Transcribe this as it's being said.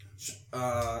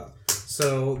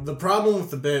So the problem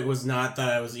with the bit was not that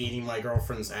I was eating my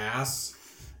girlfriend's ass.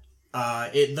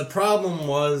 The problem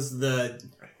was the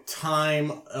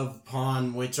time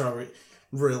upon which our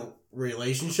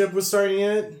relationship was starting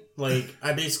it. Like,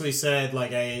 I basically said,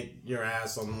 like, I ate your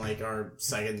ass on, like, our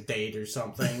second date or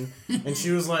something. And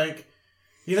she was like,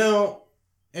 you know,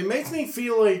 it makes me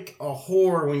feel like a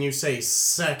whore when you say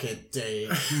second date.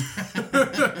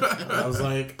 I was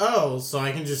like, oh, so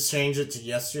I can just change it to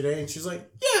yesterday? And she's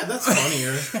like, yeah, that's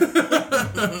funnier.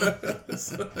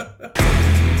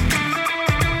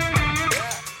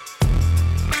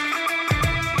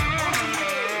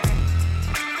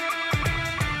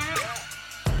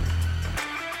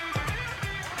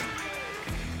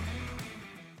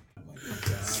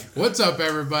 What's up,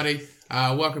 everybody?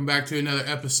 Welcome back to another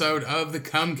episode of the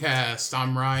Cumcast.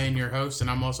 I'm Ryan, your host, and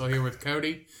I'm also here with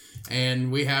Cody.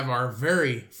 And we have our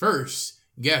very first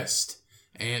guest,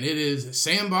 and it is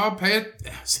Sam Bob Patrick.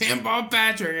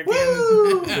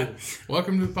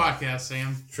 Welcome to the podcast,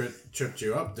 Sam. Tripped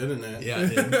you up, didn't it? Yeah,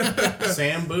 it did.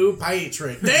 Sam Boo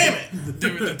Patrick. Damn it!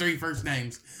 The three first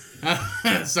names.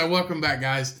 So welcome back,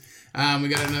 guys. We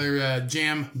got another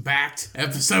jam-backed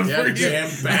episode for you.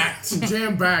 Jam-backed.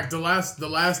 Jam-backed. The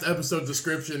last episode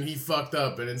description, he fucked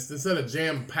up. And instead of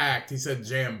jam-packed, he said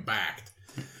jam-backed.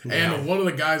 Yeah. And one of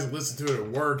the guys that listened to it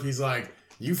at work, he's like,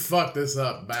 you fucked this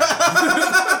up bad.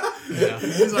 Yeah.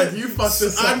 He's like, you fucked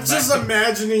this up I'm just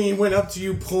imagining he went up to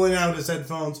you pulling out his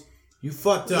headphones. You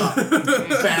fucked up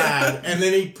bad. And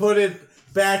then he put it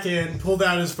back in, pulled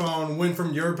out his phone, went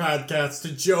from your podcast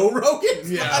to Joe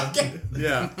Rogan's podcast.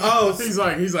 Yeah. Oh, he's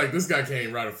like, this guy can't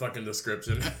even write a fucking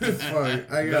description. Fuck,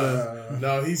 I gotta...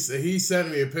 No, he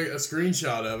sent me a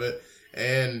screenshot of it,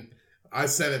 and I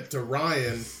sent it to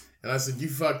Ryan, and I said, you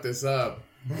fucked this up.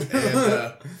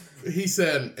 And he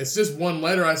said, it's just one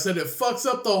letter. I said, it fucks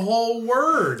up the whole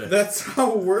word. That's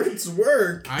how words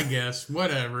work. I guess.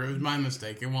 Whatever. It was my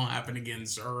mistake. It won't happen again,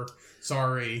 sir.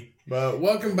 Sorry. But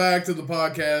welcome back to the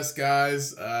podcast,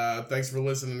 guys. Thanks for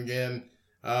listening again.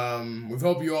 We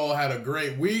hope you all had a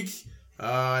great week.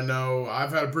 I know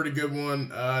I've had a pretty good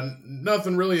one.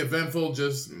 Nothing really eventful,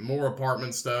 just more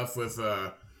apartment stuff with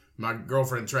my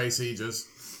girlfriend Tracy. Just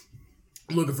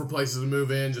looking for places to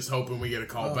move in, just hoping we get a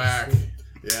call back. Sweet.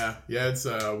 Yeah. It's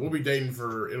we'll be dating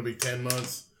it'll be 10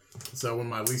 months. So when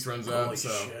my lease runs up,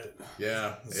 Shit.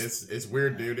 yeah, it's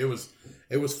weird, dude. It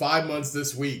was 5 months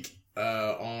this week.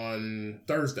 On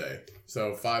Thursday,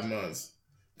 so 5 months.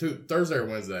 Thursday or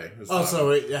Wednesday. So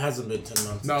it hasn't been 10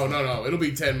 months. No. It'll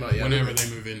be 10 months. Yeah, Whenever they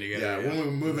move in together. Yeah, when we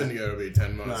move in together, it'll be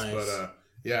 10 months. Nice. But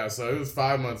yeah, so it was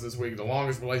 5 months this week. The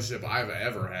longest relationship I've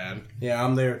ever had. Yeah,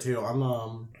 I'm there too.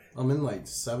 I'm in like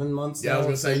 7 months. Yeah, now. I was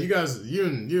gonna say you guys, you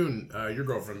and your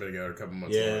girlfriend been together a couple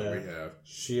months longer than we have.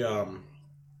 She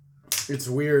It's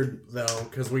weird though,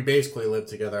 because we basically live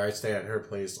together. I stay at her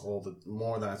place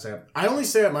more than I stay at. I only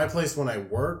stay at my place when I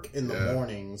work in the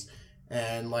mornings,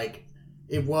 and like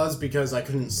it was because I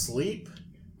couldn't sleep.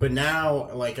 But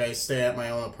now, like, I stay at my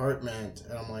own apartment,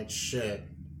 and I'm like, shit.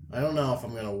 I don't know if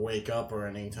I'm gonna wake up or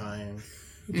anytime.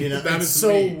 You know, That it's is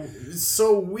me. it's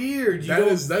so weird. That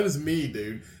is me,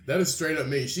 dude. That is straight up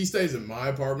me. She stays in my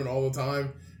apartment all the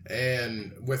time,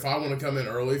 and if I want to come in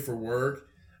early for work,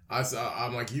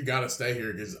 I'm like, you gotta stay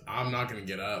here because I'm not gonna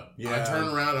get up. Yeah. I turn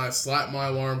around and I slap my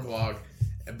alarm clock,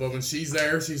 but when she's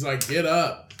there, she's like, get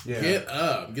up. Yeah. Get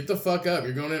up. Get the fuck up.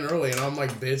 You're going in early. And I'm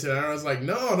like, bitching. And I was like,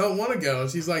 no, I don't want to go. And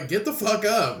she's like, get the fuck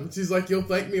up. And she's like, you'll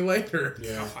thank me later.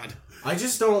 Yeah. God. I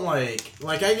just don't like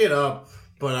I get up,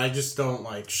 but I just don't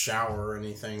like shower or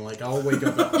anything. Like I'll wake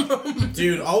up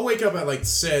I'll wake up at like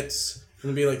 6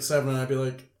 and it'll be like 7 and I'd be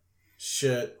like,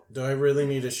 shit, do I really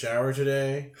need a shower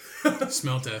today?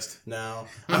 Smell test. No.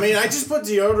 I mean, I just put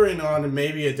deodorant on and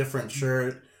maybe a different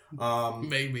shirt.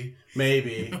 Maybe.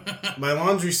 My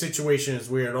laundry situation is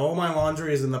weird. All my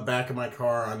laundry is in the back of my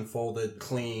car, unfolded,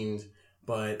 cleaned,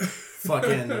 but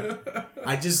fucking,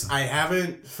 I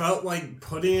haven't felt like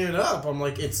putting it up. I'm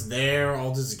like, it's there.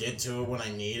 I'll just get to it when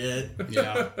I need it.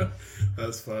 Yeah.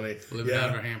 That's funny. Living out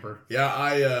of a hamper.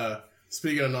 Yeah,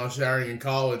 speaking of not showering in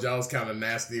college, I was kind of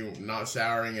nasty not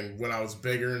showering, and when I was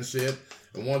bigger and shit.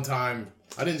 And one time,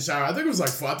 I didn't shower. I think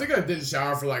I didn't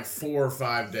shower for like 4 or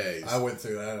 5 days. I went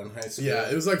through that in high school. Yeah,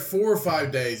 it was like 4 or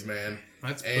 5 days, man.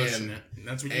 That's pushing it.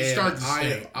 That's when you start to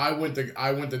stink. I went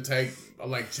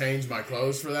to change my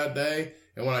clothes for that day,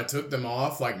 and when I took them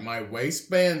off, like my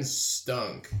waistband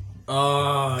stunk.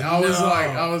 I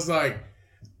was like,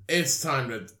 it's time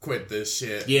to quit this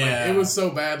shit. Yeah. Like, it was so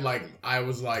bad, like, I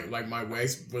was like my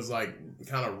waist was like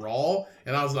kind of raw,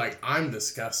 and I was like, I'm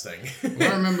disgusting.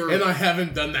 Well, I remember, and I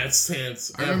haven't done that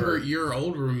since. I remember your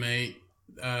old roommate,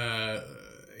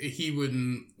 he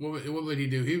wouldn't. What would he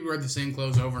do? He would wear the same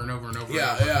clothes over and over and over.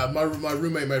 Yeah, and over. yeah. My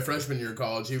roommate, my freshman year of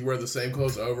college, he'd wear the same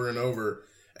clothes over and over,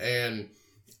 and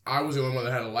I was the only one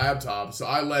that had a laptop, so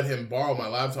I let him borrow my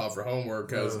laptop for homework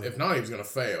because if not, he was gonna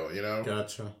fail. You know.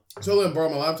 Gotcha. So I let him borrow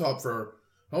my laptop for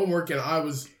homework, and I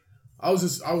was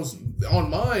on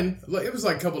mine. Like, it was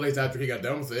like a couple days after he got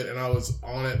done with it, and I was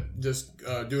on it just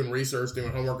doing research,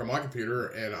 doing homework on my computer,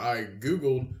 and I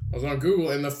was on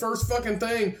Google, and the first fucking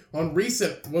thing on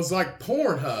recent was like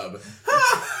Pornhub.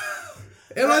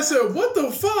 And I said, what the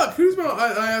fuck?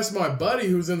 I asked my buddy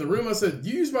who was in the room, I said,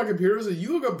 you use my computer? I said,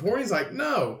 you look up porn? He's like,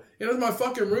 no. And it was my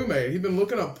fucking roommate. He'd been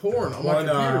looking up porn on my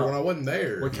computer when I wasn't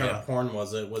there. What kind of porn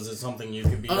was it? Was it something you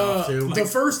could beat off to? The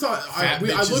first time, I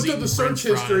looked at the search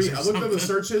history. I looked at the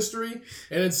search history,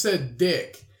 and it said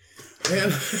dick.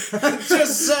 And it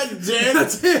just said dick?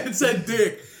 That's it. It said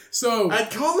dick. So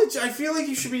at college, I feel like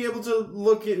you should be able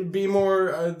to be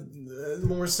more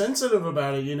sensitive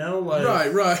about it, you know?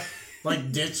 Like, right.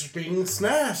 Like ditch being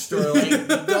smashed or like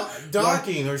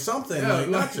docking or something. Yeah, like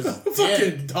not just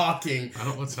fucking docking. I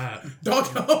don't. What's that?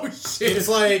 Oh shit! It's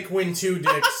like when two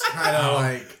dicks kind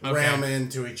of ram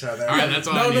into each other. All right, that's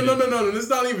all. No. It's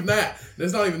not even that.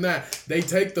 It's not even that. They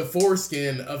take the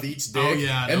foreskin of each dick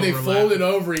and they fold it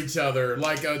over each other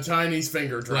like a Chinese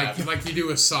finger trap. Like you do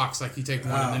with socks. Like you take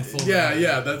one and then fold it.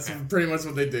 Yeah. That's pretty much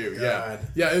what they do. God.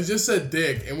 Yeah. It just said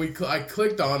dick, and I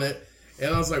clicked on it,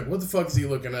 and I was like, "What the fuck is he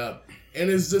looking up?" And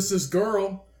it's just this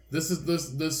girl.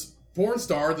 This porn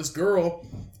star. This girl,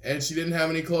 and she didn't have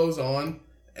any clothes on,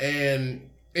 and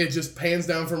it just pans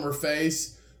down from her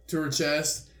face to her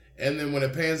chest, and then when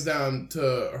it pans down to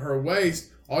her waist,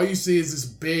 all you see is this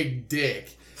big dick.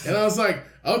 And I was like,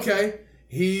 okay,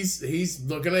 he's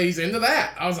into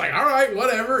that. I was like, all right,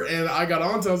 whatever. And I got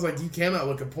on to it, I was like, you cannot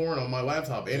look at porn on my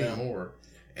laptop anymore.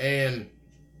 Yeah. And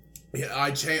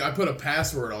I put a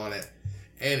password on it.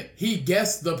 And he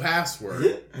guessed the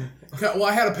password. Well,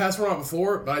 I had a password on it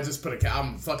before, but I just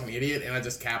I'm a fucking idiot, and I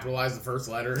just capitalized the first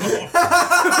letter. And he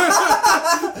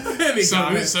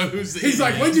got it. So he's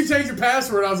like, when'd you change your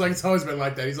password? I was like, it's always been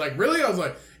like that. He's like, really? I was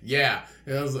like, yeah.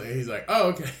 And he's like, oh,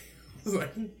 okay. I was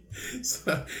like,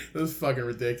 so, it was fucking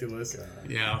ridiculous. God.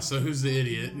 Yeah, so who's the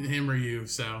idiot? Him or you?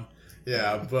 So.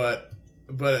 Yeah, but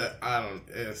I don't.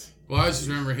 Well, I just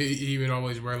remember he would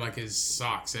always wear like his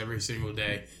socks every single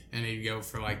day, and he'd go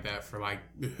for like that for like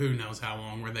who knows how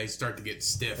long, where they start to get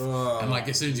stiff, and like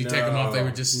as soon as you take them off, they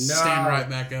would just stand right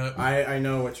back up. I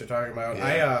know what you're talking about.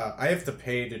 Yeah. I have to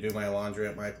pay to do my laundry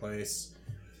at my place,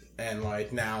 and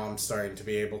like now I'm starting to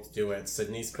be able to do it at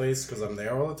Sydney's place because I'm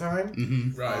there all the time.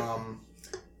 Mm-hmm. Right.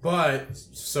 But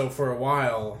so for a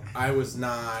while I was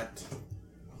not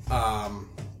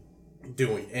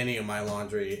doing any of my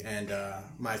laundry, and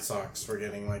my socks were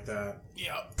getting like that.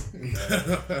 Yep.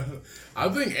 I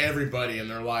think everybody in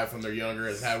their life when they're younger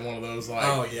has had one of those like,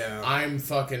 oh yeah, I'm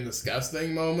fucking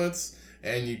disgusting moments,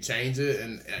 and you change it,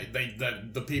 and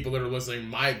the people that are listening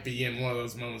might be in one of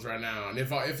those moments right now. And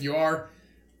if you are,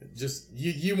 just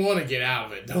you want to get out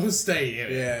of it. Don't stay in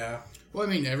it. Yeah. Well, I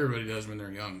mean, everybody does when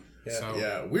they're young. Yeah. So.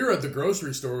 Yeah, we were at the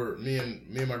grocery store, me and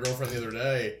my girlfriend the other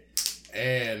day,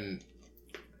 and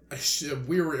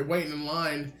we were waiting in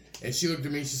line, and she looked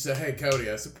at me, she said, hey,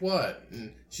 Cody. I said, what?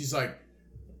 And she's like,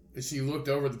 she looked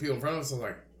over at the people in front of us, I was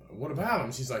like, what about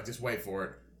them? She's like, just wait for it.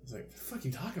 I was like, what the fuck are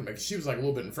you talking about? She was like a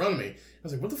little bit in front of me. I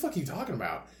was like, what the fuck are you talking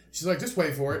about? She's like, just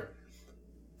wait for it.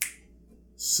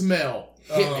 Smell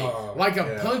hit me like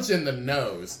a punch in the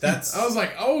nose. I was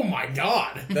like, oh my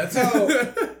God. That's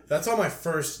how my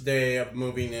first day of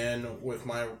moving in with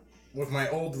my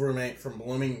old roommate from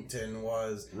Bloomington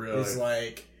was. Really? It was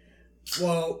like,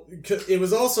 well, it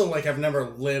was also like I've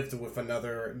never lived with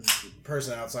another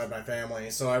person outside my family,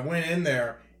 so I went in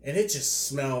there and it just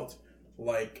smelled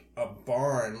like a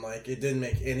barn. Like it didn't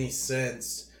make any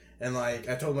sense. And like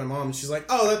I told my mom, and she's like,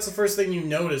 "Oh, that's the first thing you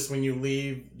notice when you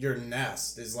leave your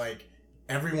nest is like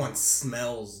everyone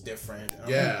smells different."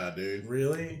 Yeah, like, dude.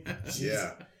 Really?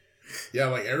 Yeah.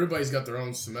 Like everybody's got their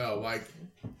own smell. Like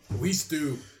we used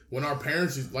to. When our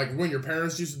parents when your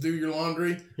parents used to do your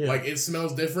laundry, like it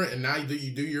smells different, and now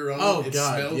you do your own.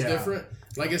 Smells different.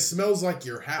 Like it smells like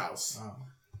your house. Oh.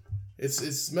 It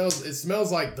smells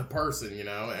like the person, you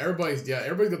know. Everybody's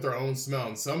got their own smell,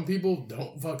 and some people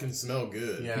don't fucking smell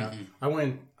good. Yeah, I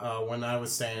went when I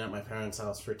was staying at my parents'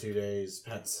 house for 2 days,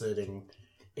 pet sitting.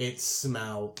 It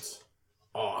smelled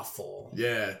awful.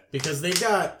 Yeah, because they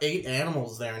got 8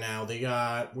 animals there now.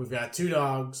 We've got 2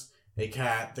 dogs. A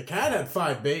cat. The cat had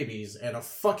 5 babies and a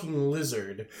fucking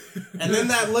lizard. And then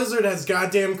that lizard has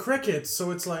goddamn crickets,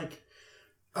 so it's like,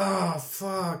 oh,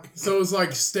 fuck. So it's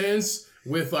like stints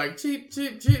with like cheep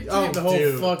Oh, the whole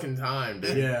dude. fucking time,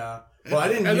 dude. Yeah. Well, I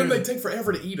didn't. And hear, then they take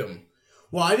forever to eat them.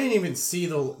 Well, I didn't even see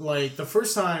the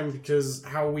first time, because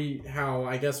how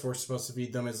I guess we're supposed to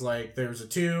feed them is like there's a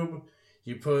tube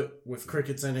you put with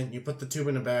crickets in it. You put the tube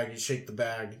in a bag. You shake the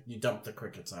bag. You dump the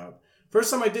crickets out.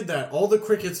 First time I did that, all the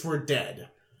crickets were dead.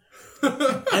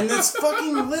 And this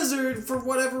fucking lizard, for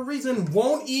whatever reason,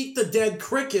 won't eat the dead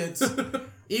crickets,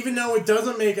 even though it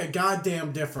doesn't make a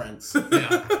goddamn difference.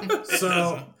 Yeah.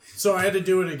 So I had to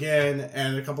do it again,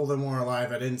 and a couple of them were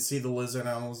alive. I didn't see the lizard, and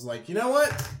I was like, you know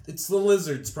what? It's the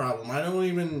lizard's problem.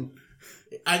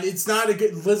 It's not a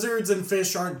good... Lizards and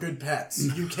fish aren't good pets.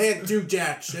 You can't do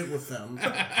jack shit with them.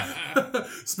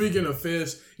 Speaking of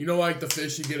fish, you know, like the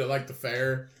fish you get at like the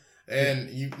fair, and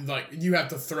you have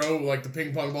to throw like the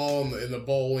ping pong ball in the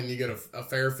bowl, and you get a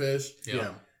fair fish.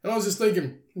 Yeah. And I was just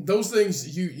thinking, those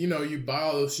things you buy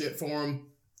all those shit for them,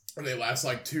 and they last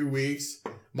like 2 weeks.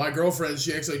 My girlfriend,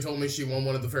 she actually told me she won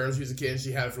one at the fair when she was a kid, and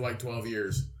she had it for like 12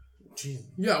 years. Jeez.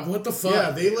 Yeah, what the fuck?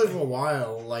 Yeah, they live a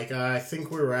while. Like, I think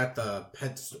we were at the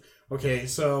pet store. Okay,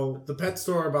 so the pet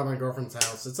store by my girlfriend's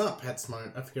house, it's not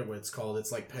PetSmart. I forget what it's called.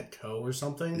 It's like Petco or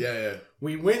something. Yeah.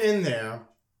 We went in there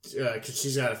because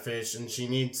she's got a fish and she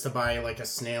needs to buy like a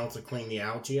snail to clean the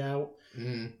algae out.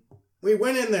 Mm-hmm. We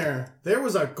went in there. There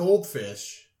was a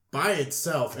goldfish by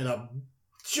itself in a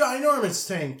ginormous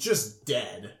tank, just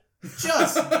dead.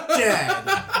 Just dead.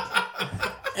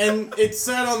 And it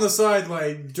said on the side,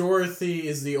 like, Dorothy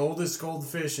is the oldest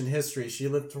goldfish in history. She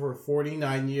lived for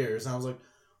 49 years. And I was like,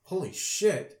 holy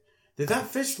shit. Did that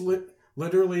fish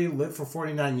literally live for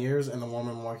 49 years? And the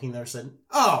woman working there said,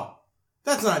 oh,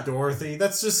 that's not Dorothy.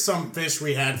 That's just some fish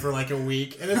we had for like a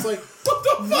week. And it's like,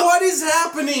 what is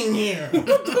happening here? What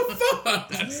the fuck?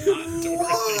 That's not Dorothy.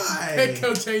 Why?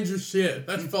 Petco change your shit.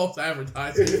 That's false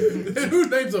advertising. Who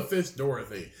names a fish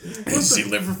Dorothy? She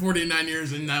lived for 49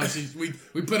 years, and now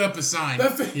we put up a sign,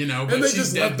 but and they she's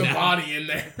just dead left the now. body in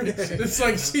there. It's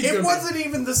like she's It gonna wasn't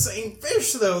even the same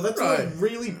fish, though. That's Right. what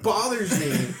really bothers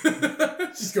me.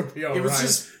 she's gonna be alright. It was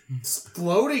just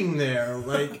floating there,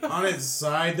 like, on its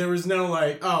side. There was no,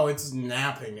 like, oh, it's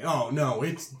napping. Oh, no,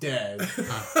 it's dead.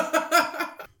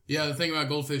 Yeah, the thing about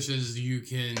goldfish is you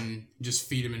can just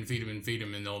feed them,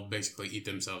 and they'll basically eat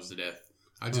themselves to death.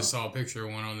 I just saw a picture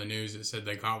of one on the news that said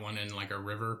they caught one in, like, a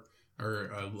river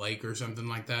or a lake or something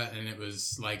like that, and it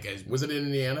was, like, as... Was it in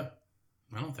Indiana?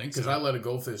 I don't think so. Because I let a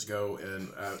goldfish go in...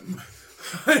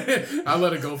 I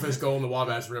let a goldfish go in the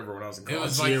Wabash River when I was in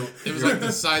college. It was like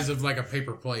the size of, like, a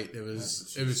paper plate. It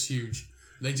was huge.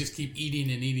 They just keep eating,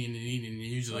 and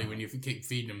usually when you keep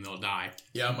feeding them, they'll die.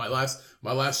 Yeah, my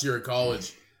last year at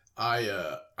college, we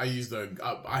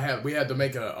had to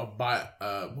make an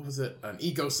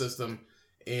ecosystem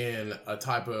in a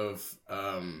type of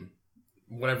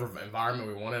whatever environment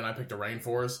we wanted, and I picked a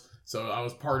rainforest. So I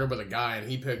was partnered with a guy, and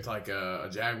he picked like a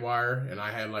jaguar, and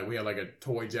we had like a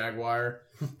toy jaguar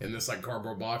in this like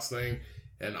cardboard box thing,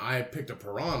 and I picked a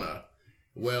piranha.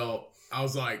 Well, I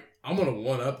was like, I'm gonna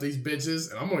one up these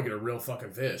bitches, and I'm gonna get a real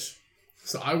fucking fish.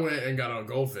 So I went and got a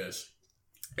goldfish.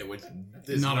 Which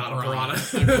is not a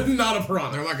piranha. Not a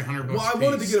piranha. They're like $100 Well, I a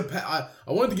wanted to piece. get I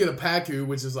wanted to get a pacu,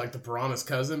 which is like the piranha's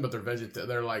cousin, but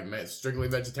they're like strictly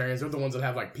vegetarians. They're the ones that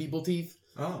have like people teeth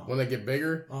when they get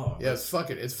bigger. Oh, yeah, it's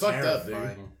fucked up, dude.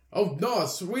 terrifying. Oh no,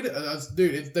 it's sweet,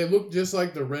 dude. They look just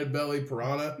like the red belly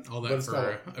piranha. All but that it's for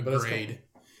called- a but it's grade.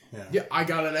 Yeah, I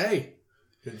got an A.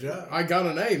 Good job. I got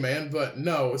an A, man. But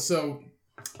no, so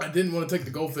I didn't want to take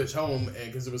the goldfish home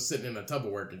because it was sitting in a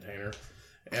Tupperware container.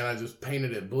 And I just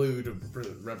painted it blue to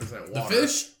represent water. The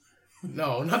fish?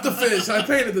 No, not the fish. I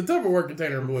painted the Tupperware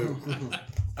container blue.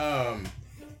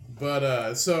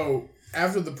 So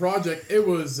after the project, it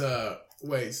was,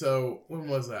 so when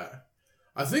was that?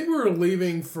 I think we were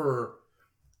leaving for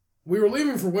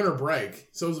winter break.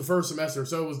 So it was the first semester,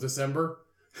 so it was December.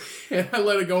 And I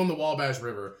let it go in the Wabash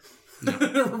River.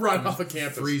 Right off of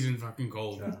campus. Freezing fucking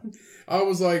cold. Yeah. I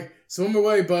was like, swim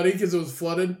away, buddy, because it was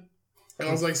flooded. And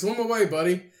I was like, swim away,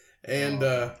 buddy. And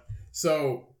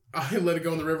so I let it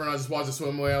go in the river, and I just watched it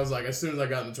swim away. I was like, as soon as I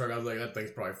got in the truck, I was like, that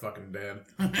thing's probably fucking dead.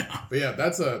 But yeah,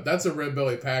 that's a red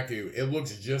belly pacu. It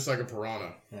looks just like a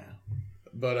piranha. Yeah.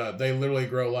 But they literally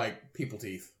grow like people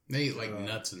teeth. They eat like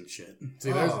nuts and shit. See,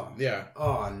 yeah.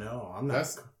 Oh no, I'm not.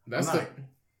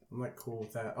 I'm not cool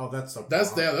with that. Oh, that's the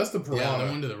piranha. Yeah,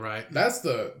 the one to the right. That's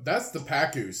the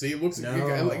pacu. See, it looks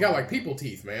it got like people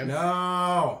teeth, man.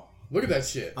 No. Look at that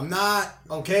shit. I'm not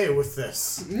okay with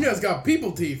this. Yeah, it's got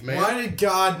people teeth, man. Why did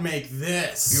God make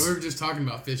this? Yeah, we were just talking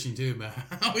about fishing too, but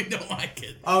we don't like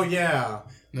it. Oh yeah.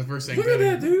 The first thing Look at Cody,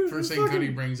 that, dude. First thing Fucking- Cody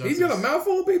brings up He's got a is-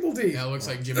 mouthful of people teeth. Yeah, it looks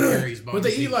like Jim Carrey's body. But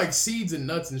they eat teeth. like seeds and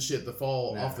nuts and shit that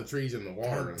fall Yeah. off the trees in the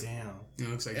water. God damn. It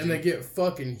looks like And they get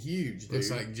fucking huge, dude.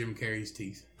 looks like Jim Carrey's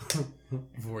teeth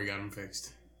before he got them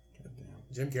fixed. God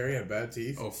damn. Jim Carrey had bad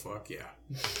teeth. Oh fuck yeah,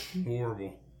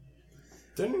 horrible.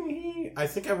 Didn't he? I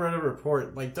think I read a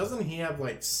report. Like, doesn't he have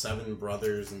like 7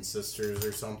 brothers and sisters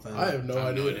or something? I have no I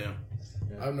have no idea. idea.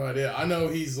 I have no idea. I know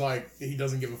he's like, he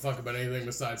doesn't give a fuck about anything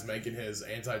besides making his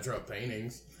anti-Trump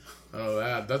paintings. I know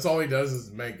that. That's all he does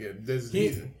is make it.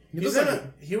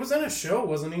 He was in a show,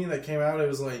 wasn't he? That came out. It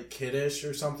was like kiddish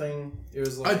or something. It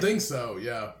was like I think so.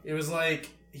 Yeah. it was like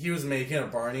he was making a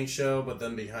Barney show, but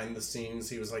then behind the scenes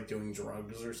he was like doing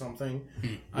drugs or something.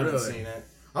 I haven't Really? seen it.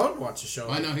 I would watch a show.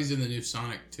 Well, I know he's in the new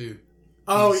Sonic too.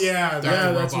 Oh He's yeah, Dr.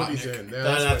 Yeah, that's what Robotnik. he's in. Yeah, that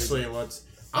that's what actually he's looks.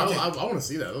 in. Okay, I want to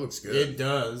see that. That looks good. it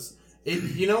does.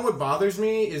 You know what bothers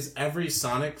me is every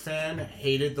Sonic fan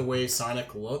hated the way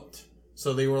Sonic looked,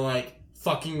 so they were like,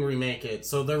 "Fucking remake it."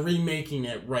 So they're remaking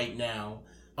it right now.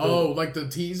 like the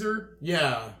teaser?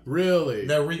 Yeah, Really?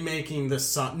 they're remaking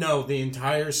the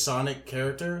entire Sonic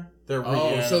character. They're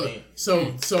Oh, reanimating.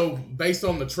 so based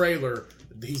on the trailer,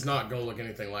 he's not gonna look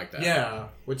anything like that. Yeah,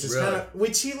 which is Really?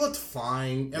 which he looked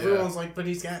fine. Everyone's like, but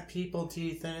he's got people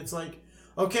teeth, and it's like,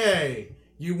 okay,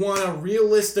 you want a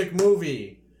realistic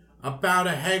movie about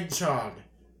a hedgehog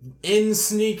in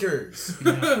sneakers.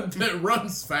 that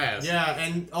runs fast. Yeah,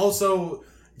 and also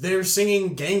they're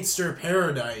singing "Gangster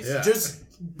Paradise." Yeah. Just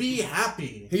be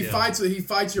happy. He fights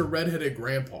your redheaded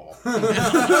grandpa.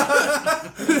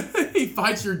 He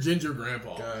fights your ginger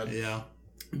grandpa. God. Yeah.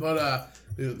 But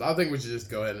I think we should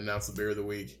just go ahead and announce the beer of the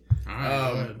week. All right.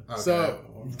 Go ahead. So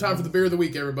time for the beer of the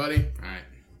week, everybody. All right.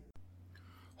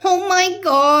 Oh my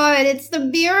god, it's the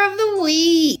beer of the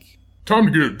week.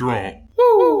 Time to get drunk.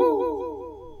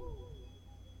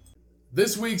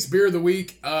 This week's beer of the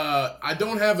week, I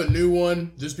don't have a new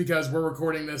one just because we're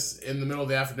recording this in the middle of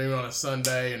the afternoon on a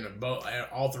Sunday and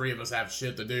all three of us have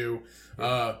shit to do.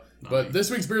 But this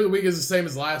week's beer of the week is the same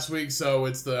as last week, so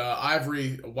it's the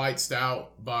Ivory White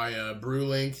Stout by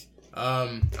BrewLink.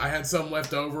 I had some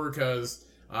left over because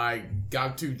I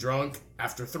got too drunk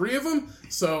after 3 of them,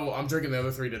 so I'm drinking the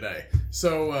other 3 today.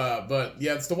 So, but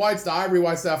yeah, it's the Ivory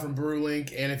White Stout from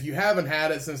BrewLink, and if you haven't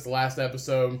had it since the last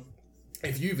episode,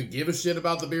 if you even give a shit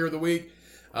about the beer of the week,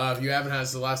 if you haven't had it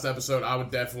since the last episode, I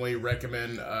would definitely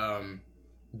recommend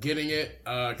getting it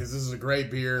because this is a great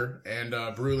beer, and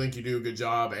BrewLink, you do a good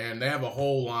job, and they have a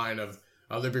whole line of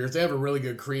other beers. They have a really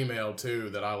good cream ale too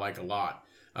that I like a lot.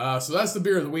 So that's the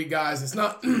beer of the week, guys. It's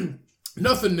not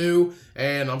nothing new,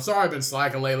 and I'm sorry I've been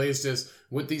slacking lately. It's just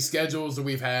with these schedules that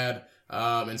we've had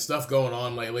and stuff going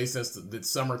on lately since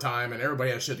it's summertime and everybody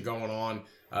has shit going on.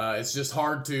 It's just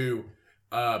hard to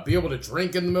be able to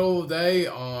drink in the middle of the day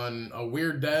on a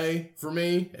weird day for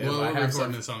me. If Well, I we're have recording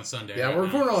some- this on a Sunday. Yeah, right we're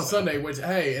recording now, on so- Sunday, which,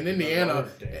 hey, in Indiana, Lord,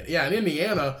 damn. in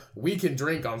Indiana, we can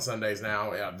drink on Sundays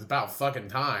now. Yeah, it's about fucking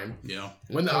time. Yeah.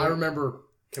 I remember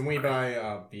Can we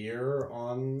buy beer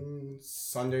on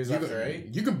Sundays after 8?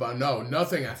 you can buy,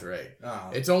 nothing after 8. Oh.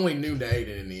 It's only noon to 8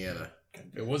 in Indiana.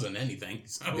 It wasn't anything.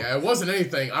 So. Yeah, it wasn't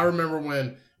anything. I remember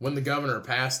when the governor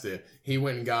passed it, he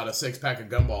went and got a 6-pack of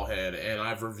Gumball Head, and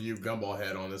I've reviewed Gumball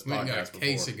Head on this We got podcast a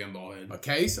case before. of Gumball Head. A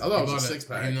case? I thought it was a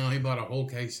 6-pack. No, he bought a whole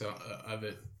case of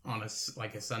it on a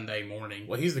Sunday morning.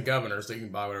 Well, he's the governor, so he can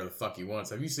buy whatever the fuck he wants.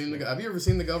 Have you ever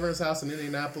seen the governor's house in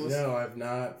Indianapolis? No, I've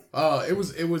not.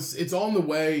 It's on the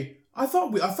way. I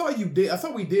thought you did. I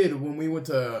thought we did when we went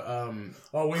to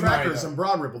We Crackers might and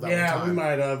Broad Ripple that one Yeah, time. we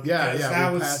might have. Yeah, because yeah,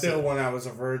 That we was passed still it. when I was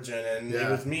a virgin, and Yeah.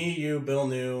 it was me, you, Bill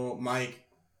New, Mike,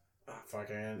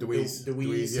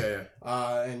 Deweese.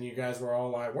 Yeah. and you guys were all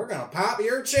like, "We're gonna pop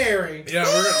your cherry." Yeah,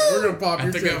 we're gonna pop At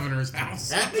your the cherry. governor's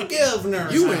house. At the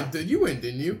governor's You house. went,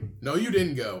 didn't you? No, you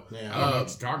didn't go. Yeah. I don't know what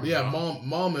you're talking yeah, about.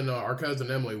 mom and our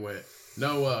cousin Emily went.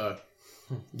 No,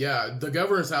 yeah, the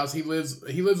governor's house. He lives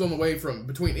on the way from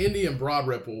between Indy and Broad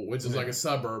Ripple, which is like a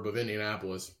suburb of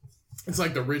Indianapolis. It's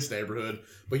like the rich neighborhood,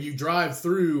 but you drive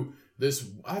through this.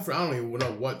 I don't even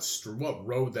know what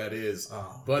road that is,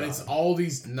 but God. it's all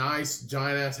these nice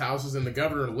giant ass houses, and the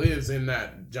governor lives in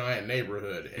that giant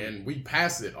neighborhood. And we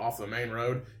pass it off the main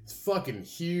road. It's fucking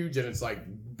huge, and it's like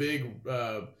big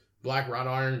black wrought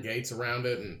iron gates around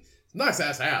it, and nice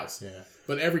ass house. Yeah.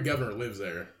 But every governor lives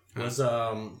there.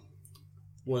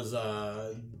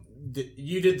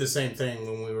 You did the same thing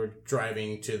when we were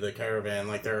driving to the caravan?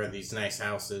 Like, there are these nice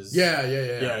houses. Yeah.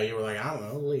 Yeah, you were like, I don't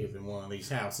know, live in one of these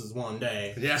houses one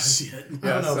day. Yeah. Shit. I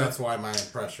don't know. That's why my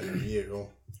impression of you.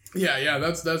 Yeah,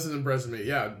 that's an impression to me.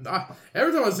 Yeah,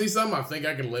 every time I see something, I think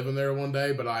I can live in there one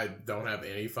day, but I don't have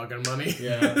any fucking money.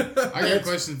 Yeah. I got a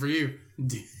question for you.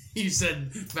 You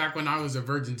said back when I was a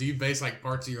virgin, do you base like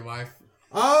parts of your life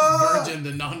virgin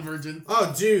to non-virgin?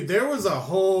 Oh, dude, there was a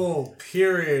whole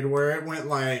period where it went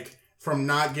like from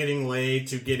not getting laid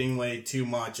to getting laid too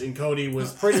much, and Cody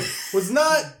was was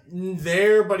not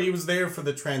there, but he was there for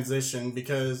the transition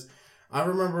because I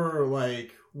remember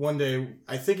like one day,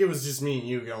 I think it was just me and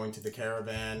you going to the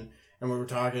caravan, and we were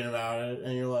talking about it,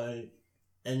 and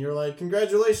you're like,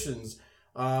 congratulations.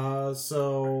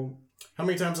 So how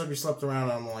many times have you slept around?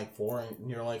 And I'm like 4, and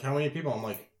you're like, how many people? I'm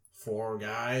like 4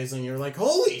 guys, and you're like,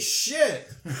 holy shit!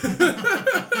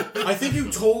 I think you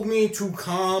told me to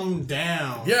calm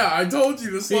down. Yeah, I told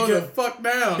you to slow the fuck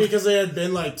down. Because it had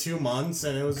been like 2 months,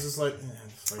 and it was just like,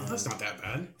 That's not that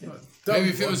bad. Maybe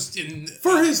if it was in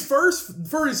for his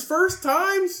first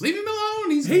times, leave him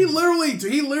alone. He literally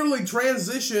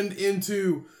transitioned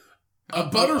into a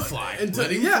butterfly.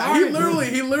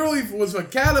 He literally was a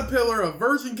caterpillar, a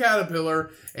virgin caterpillar,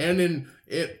 and in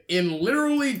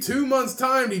literally 2 months'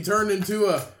 time, he turned into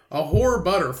a whore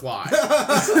butterfly.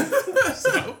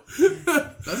 So,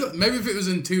 maybe if it was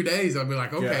in 2 days, I'd be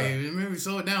like, okay, maybe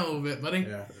slow it down a little bit, buddy.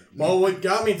 Yeah. Well, what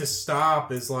got me to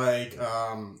stop is like,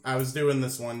 I was doing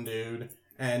this one dude,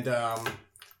 and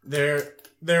there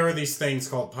are these things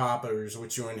called poppers,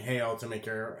 which you inhale to make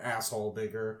your asshole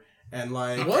bigger. And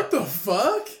like, what the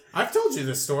fuck? I've told you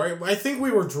this story. I think we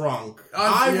were drunk.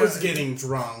 I was getting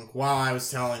drunk while I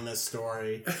was telling this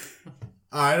story.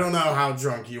 I don't know how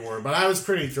drunk you were, but I was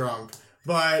pretty drunk.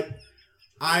 But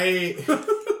I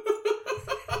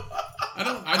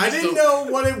didn't know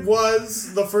what it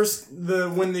was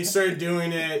when they started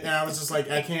doing it, and I was just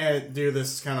like, I can't do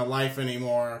this kind of life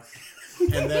anymore.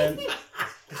 And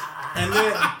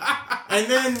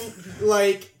then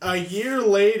like a year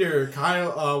later,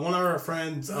 Kyle, one of our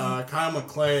friends, Kyle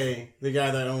McClay, the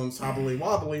guy that owns Hobbly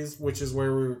Wobblies, which is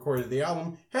where we recorded the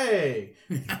album. Hey,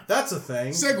 that's a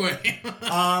thing.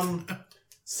 Segue.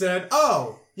 Said,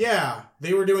 oh, yeah,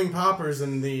 they were doing poppers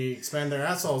and they expand their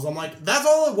assholes. I'm like, that's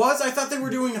all it was? I thought they were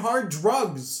doing hard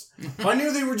drugs. If I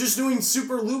knew they were just doing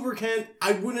super lubricant,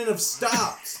 I wouldn't have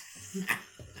stopped.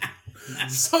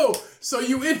 So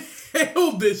you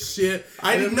inhaled this shit.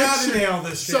 I did not inhale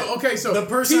this shit. So the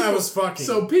person I was fucking.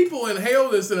 So people inhale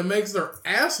this and it makes their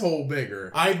asshole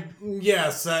bigger.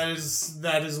 Yes,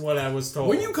 that is what I was told.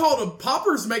 When you call them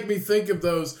poppers, make me think of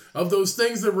those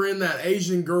things that were in that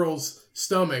Asian girl's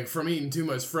stomach from eating too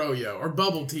much froyo or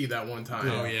bubble tea that one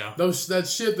time. Oh yeah, that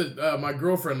shit that my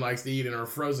girlfriend likes to eat in her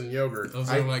frozen yogurt. Those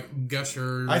are like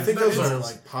gushers. I think those are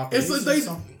like poppers.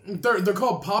 They're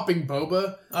called popping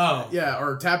boba. Oh yeah,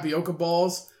 or tapioca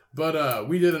balls. But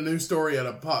we did a news story at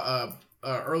a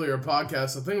earlier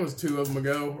podcast. I think it was 2 of them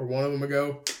ago or 1 of them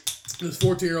ago. This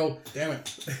 14-year-old. Damn it.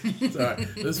 Sorry.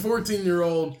 This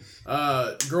 14-year-old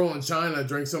girl in China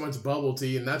drank so much bubble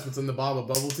tea, and that's what's in the bottle of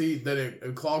bubble tea, that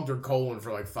it clogged her colon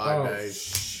for like 5 days.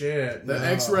 Shit. The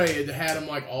X-ray, it had them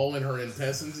like all in her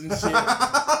intestines and shit.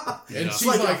 And she's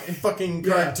like a fucking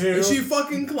cartoon. And she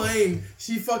fucking claimed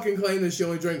that she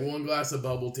only drank 1 glass of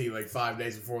bubble tea like 5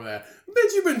 days before that.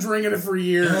 Bitch, you've been drinking it for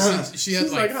years. She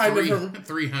has like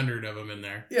 300 of them in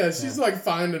there. Yeah, she's like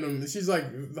finding them. She's like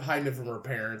hiding it from her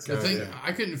parents. The thing,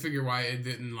 I couldn't figure why it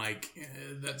didn't like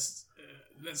that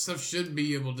stuff should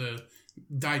be able to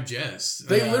digest.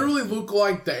 They literally look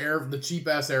like the cheap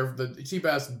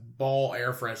ass ball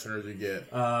air fresheners you get.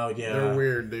 Oh yeah, they're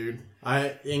weird, dude.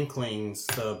 Inklings,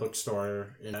 the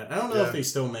bookstore. I don't know if they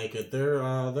still make it. They're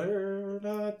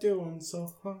not doing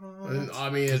so hot. I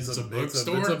mean, it's a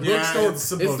bookstore. It's a bookstore. It's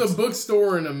the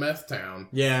bookstore in a meth town.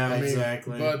 Yeah,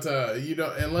 exactly. But you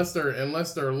don't unless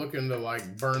they're looking to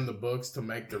like burn the books to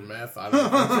make their meth. I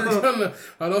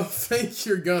don't think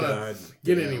you're gonna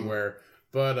get anywhere.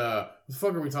 But what the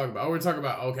fuck are we talking about? Oh, we're talking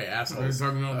about assholes.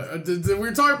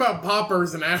 We're talking about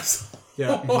poppers and assholes.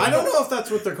 Yeah, I don't know if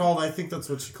that's what they're called. I think that's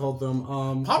what she called them.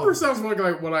 Popper sounds like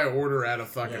what I order at a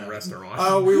fucking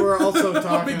restaurant. We were also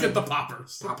talking. Let me get the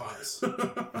poppers. Poppers.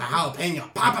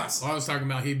 Jalapeno poppers. Well, I was talking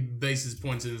about he bases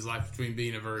points in his life between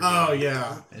being a virgin. Oh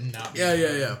yeah, and not.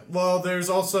 Yeah. Well, there's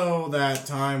also that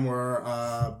time where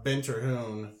Ben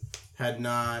Terhune had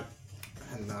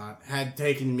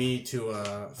taken me to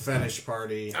a fetish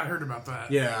party. I heard about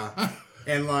that. Yeah,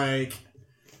 and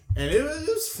it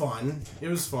was fun. It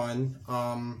was fun.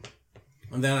 And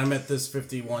then I met this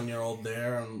 51-year-old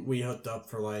there, and we hooked up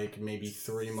for like maybe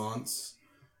 3 months.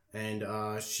 And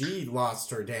she lost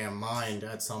her damn mind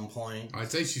at some point. I'd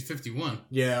say she's 51.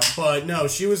 Yeah, but no,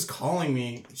 she was calling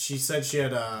me. She said she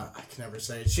had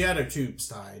she had her tubes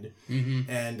tied.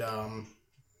 Mm-hmm. And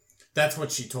that's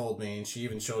what she told me, and she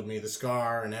even showed me the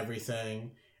scar and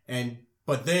everything.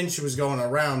 But then she was going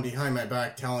around behind my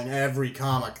back telling every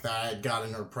comic that I had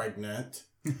gotten her pregnant.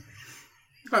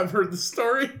 I've heard the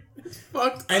story. It's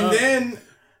fucked And up.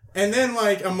 then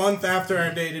like a month after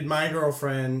I dated my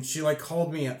girlfriend, she like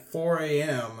called me at 4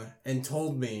 a.m. and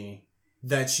told me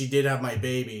that she did have my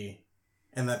baby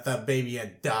and that baby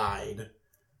had died.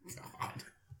 God.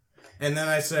 And then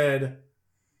I said,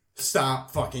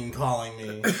 stop fucking calling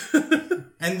me.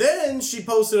 And then she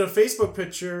posted a Facebook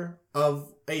picture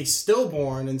of a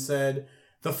stillborn and said,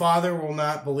 the father will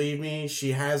not believe me.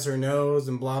 She has her nose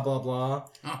and blah, blah, blah.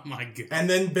 Oh my God. And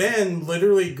then Ben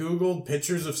literally Googled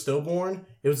pictures of stillborn.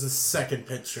 It was the second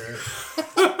picture.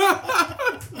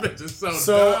 Bitch is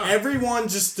So dumb. everyone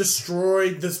just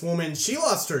destroyed this woman. She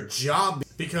lost her job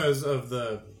because of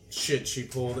the shit she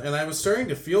pulled. And I was starting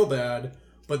to feel bad.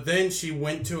 But then she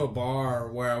went to a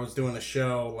bar where I was doing a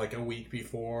show like a week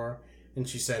before. And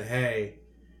she said, hey,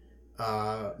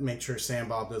 make sure Sam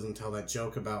Bob doesn't tell that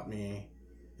joke about me.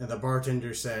 And the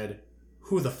bartender said,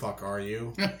 who the fuck are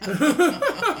you?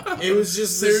 It was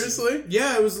just... Seriously?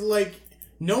 Yeah, it was like...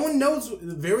 No one knows...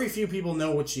 Very few people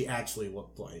know what she actually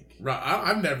looked like. Right,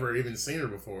 I've never even seen her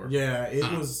before. Yeah,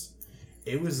 it was...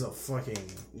 It was a fucking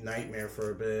nightmare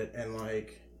for a bit. And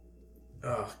like...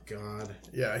 Oh, God.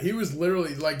 Yeah, he was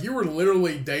literally, like, you were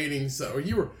literally dating, so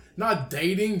you were not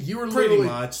dating, you were Pretty literally...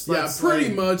 much. Yeah, That's pretty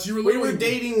like- much. You were We literally... were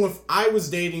dating with... I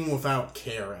was dating without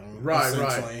caring. Right,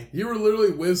 essentially. right. You were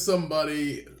literally with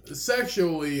somebody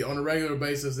sexually on a regular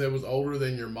basis that was older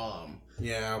than your mom.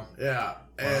 Yeah. Yeah,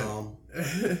 and...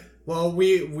 Well,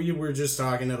 we were just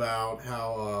talking about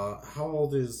how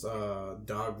old is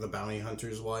Dog the Bounty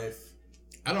Hunter's wife?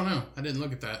 I don't know. I didn't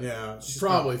look at that. Yeah, she's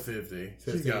Probably 50.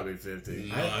 50. She's gotta be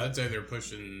 50. No, I'd say they're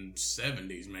pushing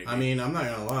 70s maybe. I mean, I'm not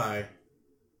gonna lie.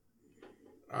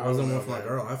 I wasn't with my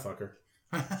girl. I fuck her.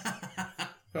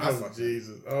 Oh,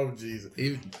 Jesus. Oh, Jesus.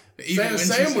 even Sam, when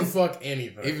Sam she's would in- fuck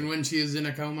anything. even when she is in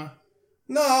a coma.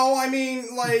 No, I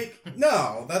mean, like,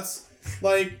 no. That's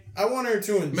like I want her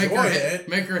to enjoy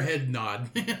Make her head nod.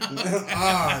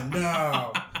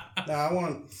 No. No, I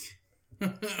want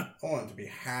it to be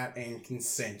hot and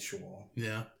consensual.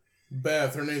 Yeah.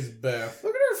 Beth. Her name's Beth.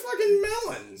 Look at her fucking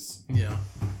melons. Yeah.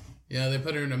 Yeah, they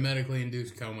put her in a medically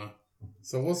induced coma.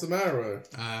 So what's the matter with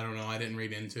her? I don't know. I didn't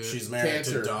read into it. She's married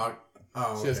Cancer. to Dog.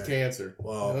 Oh, She has okay. cancer.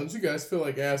 Well- Don't you guys feel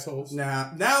like assholes?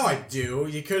 Now I do.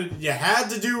 You had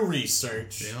to do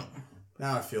research. Yeah.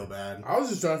 Now I feel bad. I was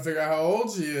just trying to figure out how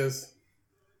old she is.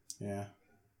 Yeah.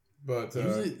 But,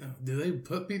 Usually, do they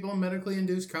put people in medically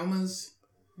induced comas?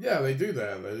 yeah, they do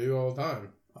that. They do all the time.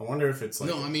 I wonder if it's like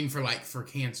No, I mean for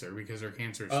cancer because her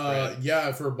cancer is spread. Yeah,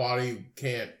 if her body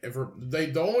can't,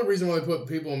 the only reason why they put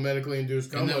people in medically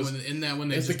induced Isn't comas that when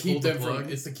they is to just keep pulled the them plug?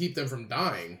 from, it's to keep them from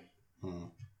dying. Hmm.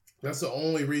 That's the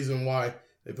only reason why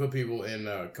they put people in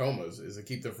comas, is to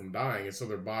keep them from dying, and so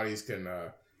their bodies can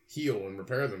heal and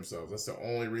repair themselves. That's the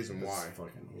only reason why. That's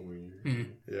fucking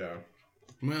weird. Yeah.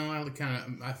 Well,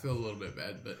 I feel a little bit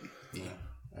bad, but yeah.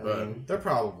 I mean, they're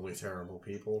probably terrible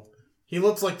people. He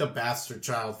looks like the bastard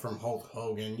child from Hulk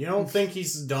Hogan. You don't think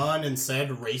he's done and said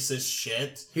racist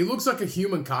shit? He looks like a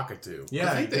human cockatoo.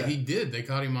 Yeah, I think that he did. They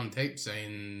caught him on tape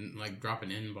saying like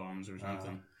dropping N-bombs or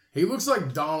something. He looks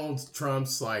like Donald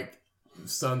Trump's like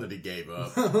son that he gave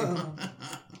up.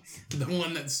 The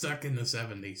one that stuck in the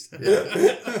 70s.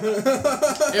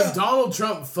 If Donald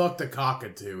Trump fucked a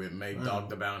cockatoo, it made Dog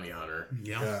the Bounty Hunter.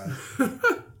 Yeah.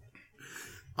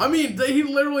 I mean, he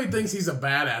literally thinks he's a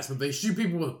badass, but they shoot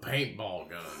people with paintball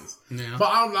guns. Yeah. But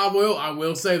I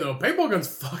will say though, paintball guns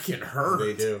fucking hurt.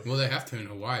 They do. Well, they have to in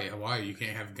Hawaii. Hawaii, you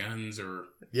can't have guns or.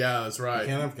 Yeah, that's right.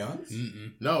 Can't have guns?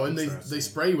 No, and they Interesting.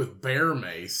 spray you with bear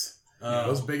mace.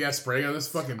 Those big ass spray guns. This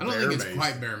fucking I don't bear think it's mace.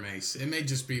 quite bear mace. It may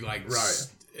just be like Right.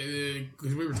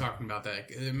 Because we were talking about that.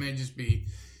 It may just be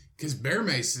because bear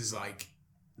mace is like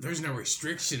there's no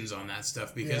restrictions on that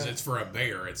stuff because it's for a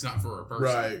bear. It's not for a person.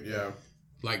 Right. Yeah.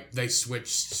 Like they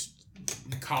switched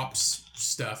cops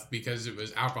stuff because it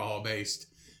was alcohol based,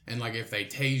 and like if they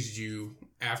tased you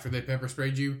after they pepper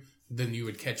sprayed you, then you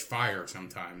would catch fire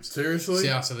sometimes. Seriously.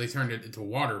 Yeah, so they turned it into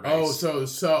water based.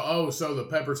 Oh, so the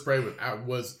pepper spray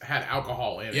had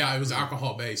alcohol in it. Yeah, it was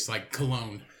alcohol based, like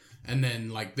cologne. And then,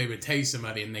 like, they would tase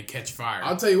somebody and they catch fire.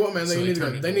 I'll tell you what, man. So They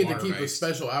turned it need to water keep a based.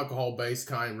 special alcohol based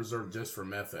kind reserved just for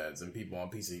meth heads and people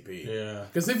on PCP. Yeah.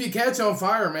 Because if you catch on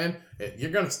fire, man, you're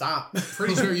gonna stop.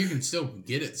 Pretty sure you can still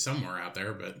get it somewhere out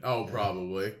there, but Oh,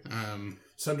 probably.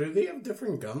 So do they have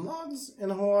different gun laws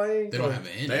in Hawaii? they don't have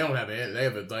any. They don't have any. They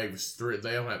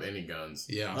don't have any guns.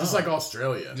 Yeah. Just like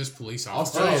Australia. Just police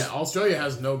officers. Australia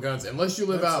has no guns unless you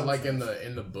live out like in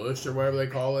the bush or whatever they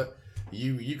call it.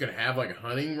 you can have like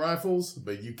hunting rifles,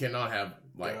 but you cannot have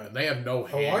like they have no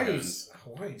handguns.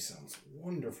 Hawaii sounds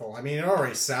wonderful. I mean, it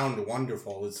already sounded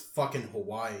wonderful. It's fucking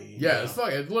Hawaii. Yeah, it's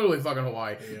literally fucking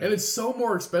Hawaii, Yeah. and it's so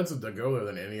more expensive to go there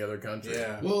than any other country.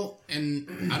 Yeah. Well,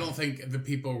 and I don't think the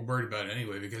people are worried about it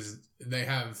anyway because they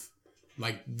have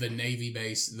like the Navy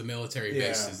base, the military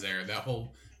base is there. That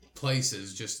whole place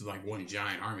is just like one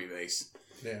giant army base.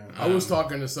 Yeah. I was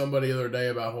talking to somebody the other day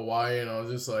about Hawaii, and I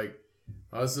was just like,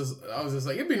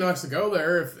 it'd be nice to go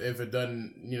there if it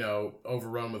doesn't,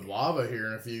 overrun with lava here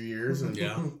in a few years and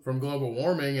from global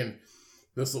warming. And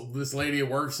this lady at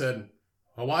work said,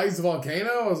 Hawaii's a volcano?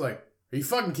 I was like, are you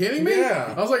fucking kidding me?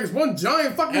 Yeah. I was like, it's one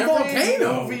giant fucking Every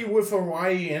volcano. movie with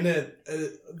Hawaii in it,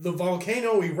 the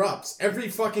volcano erupts. Every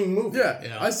fucking movie.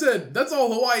 Yeah. I said, that's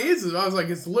all Hawaii is. And I was like,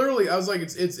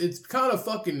 it's kind of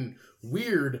fucking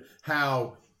weird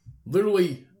how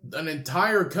literally an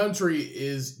entire country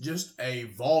is just a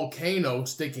volcano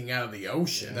sticking out of the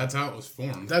ocean. That's how it was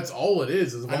formed. That's all it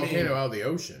is a volcano out of the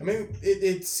ocean. I mean,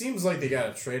 it seems like they got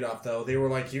a trade-off, though. They were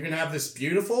like, you can have this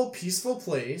beautiful, peaceful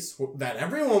place that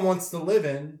everyone wants to live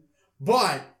in,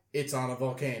 but it's on a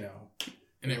volcano.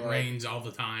 And it rains all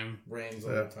the time. Rains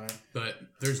all the time. But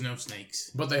there's no snakes.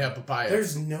 But they have papaya.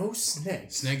 There's no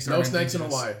snakes. Snakes are no snakes in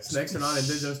indigenous. Hawaii. Snakes are not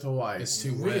indigenous to Hawaii. It's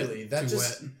too Really? wet. That too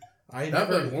just... wet.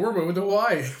 We're moving to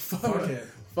Hawaii. Fuck it.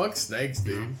 Fuck snakes,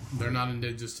 dude. They're not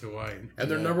indigenous to Hawaii. And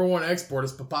their number one export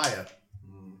is papaya,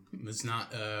 It's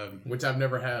not which I've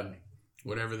never had.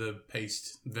 whatever the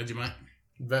paste Vegemite.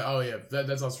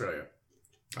 That's Australia.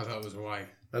 I thought it was Hawaii.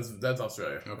 That's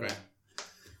Australia. Okay.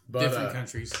 But, Different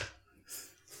countries.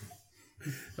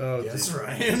 Oh, Yes, geez.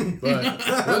 Ryan. But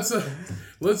let's get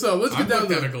I've down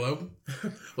looked at a to globe.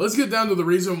 let's get down to the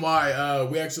reason why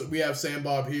we have Sam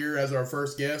Bob here as our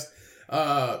first guest.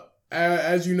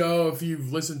 As you know, if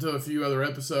you've listened to a few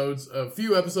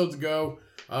episodes ago,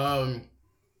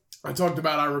 I talked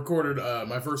about I recorded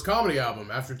my first comedy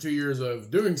album after 2 years of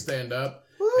doing stand up,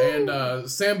 and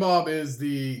Sam Bob is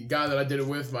the guy that I did it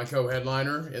with, my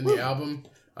co-headliner in the album.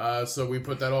 So we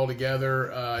put that all together.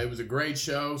 It was a great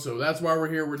show. So that's why we're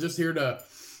here. We're just here to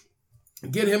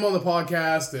get him on the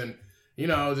podcast and,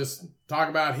 just talk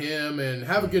about him and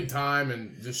have a good time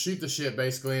and just shoot the shit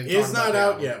basically. And It's talk not about the out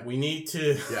album. yet. We need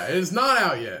to... Yeah, it is not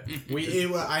out yet.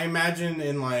 I imagine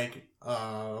in like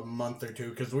a month or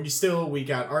two, because we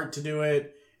got art to do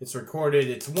it. It's recorded.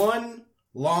 It's one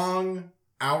long,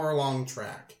 hour-long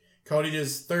track. Cody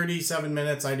does 37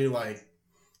 minutes. I do like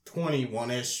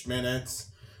 21-ish minutes.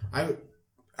 I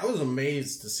was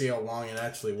amazed to see how long it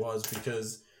actually was,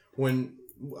 because when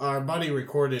our buddy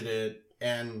recorded it,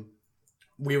 and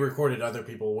we recorded other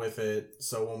people with it,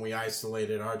 so when we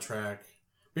isolated our track,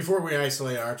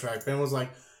 Ben was like,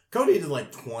 Cody did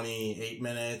like 28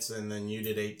 minutes, and then you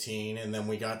did 18, and then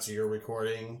we got to your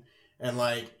recording, and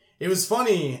like, it was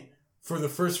funny for the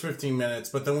first 15 minutes,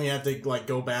 but then we had to like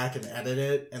go back and edit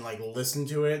it, and like listen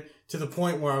to it, to the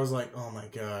point where I was like, oh my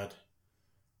god,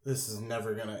 this is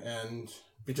never gonna end.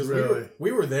 Because Really?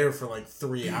 we were there for like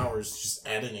 3 hours just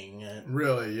editing it.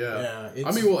 Really, yeah. Yeah.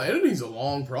 I mean, well, editing's a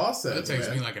long process. It takes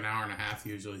man. me like an hour and a half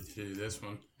usually to do this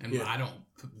one, and Yeah. I don't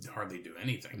hardly do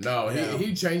anything. No, Yeah.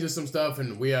 he changes some stuff,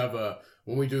 and we have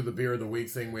when we do the beer of the week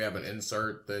thing, we have an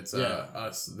insert that's Yeah.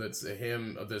 us, that's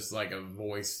him, that's like a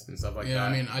voice and stuff like Yeah,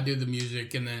 that. I mean, I do the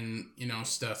music, and then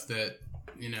stuff that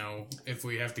if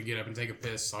we have to get up and take a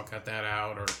piss, I'll cut that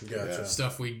out, or Gotcha.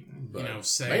 stuff we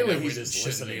say mainly that he's we just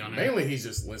shouldn't be listening. on it. Mainly he's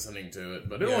just listening to it,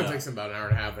 but it only Yeah. takes him about an hour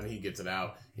and a half, and he gets it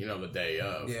out, the day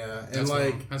of. Yeah, and That's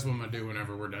like, that's what I'm gonna do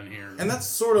whenever we're done here. and that's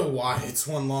sort of why it's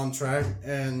one long track,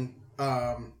 and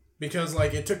because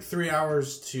like it took 3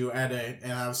 hours to edit,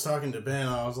 and I was talking to Ben,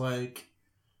 I was like,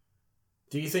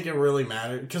 do you think it really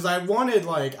mattered? Because I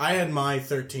had my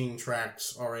 13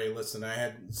 tracks already listed, I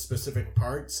had specific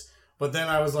parts, but then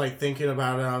I was like thinking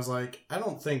about it, I was like, I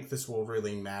don't think this will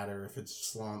really matter if it's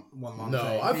just one long No,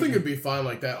 thing. I think it'd be fine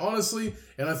like that, honestly.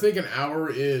 And I think an hour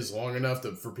is long enough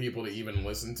for people to even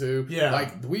listen to. Yeah.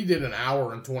 Like, we did an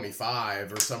hour and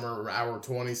 25 or hour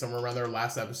 20, somewhere around there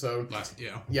last episode.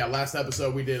 Last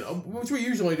episode we did, which we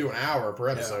usually do an hour per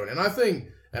episode. And I think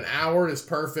an hour is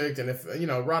perfect. And if,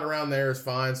 right around there is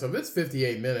fine. So if it's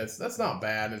 58 minutes, that's not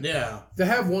bad. And Yeah. to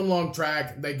have one long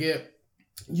track,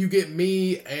 you get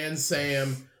me and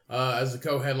Sam as the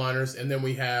co-headliners, and then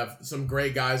we have some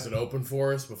great guys that open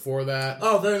for us before that.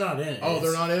 Oh, they're not in it. Oh,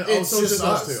 they're not in it? It's so it's just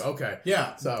us us. two. Okay.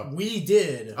 Yeah. So we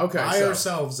did by so-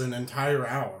 ourselves an entire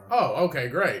hour. Oh, okay,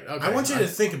 great. Okay. I want you to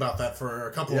think about that for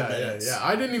a couple of minutes. Yeah.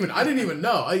 I didn't even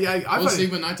know. Well, see,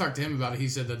 when I talked to him about it, he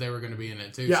said that they were going to be in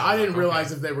it too. Yeah, so I I'm didn't like, realize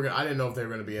okay. if they were. I didn't know if they were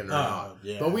going to be in it or not.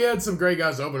 Yeah. But we had some great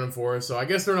guys opening for us, so I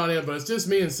guess they're not in. But it's just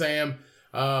me and Sam.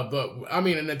 But I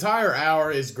mean, an entire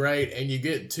hour is great, and you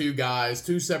get two guys,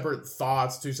 two separate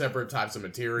thoughts, two separate types of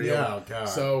material. Yeah, God.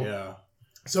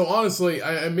 So honestly,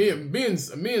 me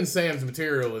and Sam's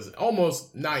material is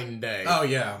almost night and day. Oh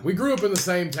yeah. We grew up in the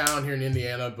same town here in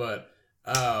Indiana, but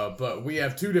we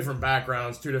have two different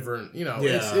backgrounds, two different,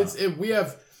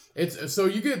 it's so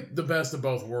you get the best of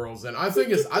both worlds, and I think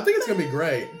it's gonna be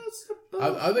great.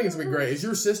 I think it's gonna be great. Is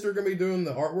your sister gonna be doing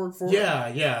the artwork for it?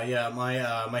 Yeah.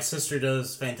 My sister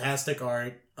does fantastic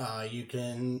art. You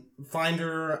can find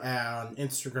her on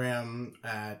Instagram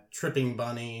at Tripping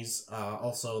Bunnies.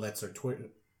 Also, that's her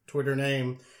Twitter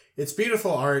name. It's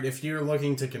beautiful art. If you're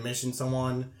looking to commission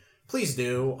someone, please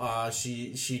do.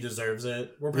 She deserves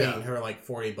it. We're paying her like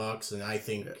 $40, and I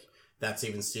think that's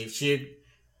even steep.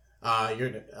 You're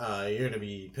gonna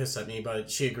be pissed at me, but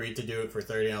she agreed to do it for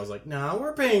 $30. And I was like, "No,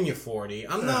 we're paying you $40.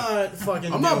 I'm not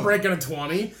fucking. I'm not breaking a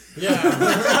 20. Yeah,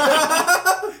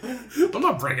 I'm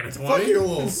not breaking a 20. fuck your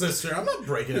little sister. I'm not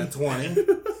breaking a 20.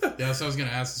 Yeah, so I was going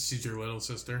to ask if she's your little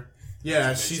sister.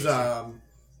 Yeah, she's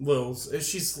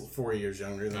she's 4 years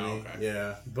younger than me. Okay.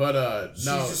 Yeah, But she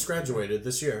no, just graduated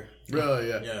this year. really,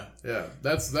 yeah.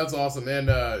 That's awesome.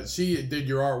 And she did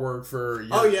your artwork for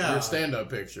your stand-up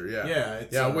picture.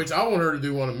 Yeah, which I want her to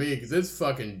do one of me because it's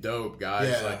fucking dope, guys.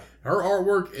 Yeah. Like her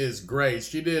artwork is great.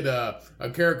 She did a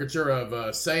caricature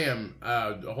of Sam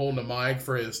holding a mic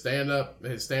for his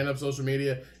stand-up social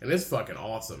media, and it's fucking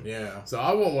awesome. Yeah. So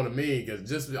I want one of me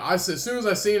because as soon as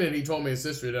I seen it, he told me his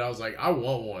sister did. I was like, I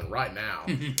want one right now.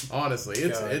 Honestly,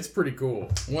 it's pretty cool.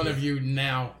 One of you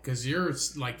now, because your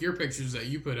pictures that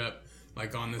you put up,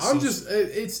 like on this. I'm just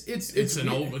it's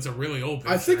a really old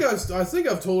picture. I think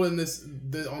I've told in this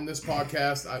on this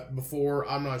podcast before.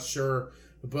 I'm not sure,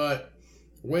 but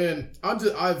when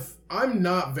I'm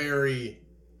not very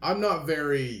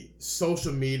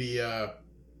social media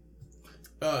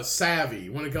savvy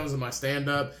when it comes to my stand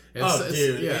up.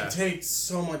 Dude, it takes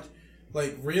so much.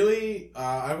 Like really,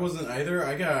 I wasn't either.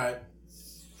 I got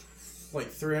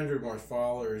like 300 more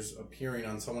followers appearing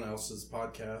on someone else's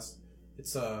podcast.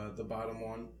 It's the bottom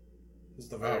one. It's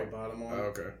the very bottom one.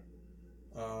 Oh, okay.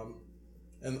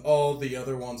 And all the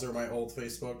other ones are my old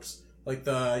Facebooks. Like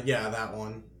that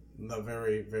one. The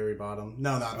very, very bottom.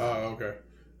 No, not that. Oh, okay.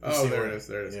 Oh, there it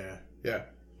is. Yeah.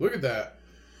 Look at that.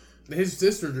 His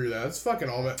sister drew that. That's fucking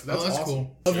all. That's awesome.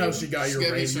 Cool. Love how she got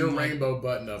your some, rainbow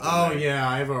button up. Oh yeah,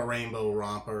 I have a rainbow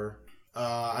romper.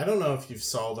 I don't know if you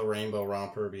saw the rainbow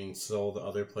romper being sold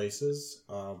other places,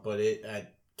 but it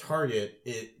at Target.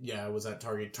 It was at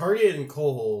Target. Target and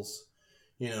Kohl's,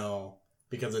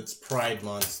 because it's Pride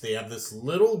Month, they have this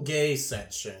little gay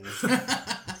section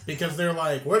because they're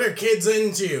like, what are kids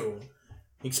into?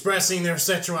 Expressing their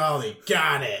sexuality.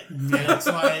 Got it. And it's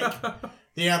like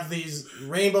they have these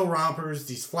rainbow rompers,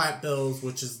 these flat bills,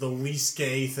 which is the least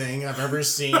gay thing I've ever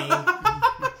seen. And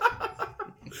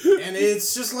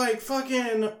it's just like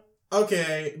fucking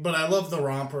okay, but I love the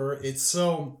romper. It's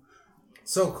so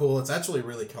cool. It's actually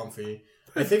really comfy.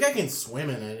 I think I can swim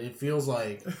in it. It feels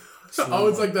like it's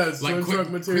like that swim trunk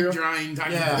material. Quick drying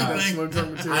type that of thing. swim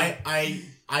trunk material.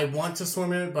 I want to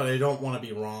swim in it, but I don't want to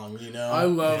be wrong, I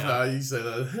love how you say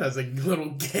that it has a little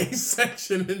gay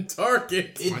section in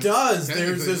Target. It does.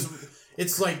 There's this.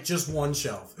 It's like just one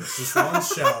shelf. It's just one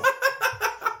shelf.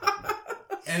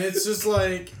 And it's just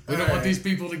like... We don't want these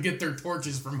people to get their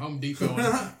torches from Home Depot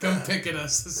and come pick at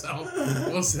us. So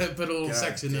we'll put a little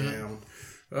section in it.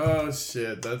 Oh,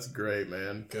 shit. That's great,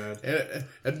 man. Good.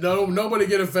 And nobody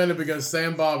get offended because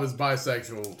Sam Bob is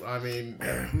bisexual. I mean,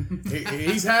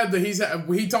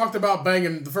 he talked about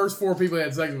banging... The first 4 people he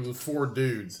had sex with was 4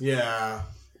 dudes. Yeah.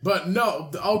 But no,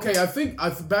 okay,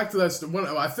 back to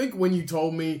that... I think when you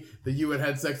told me that you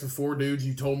had sex with 4 dudes,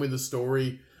 you told me the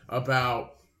story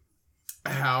about...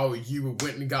 how you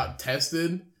went and got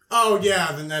tested. Oh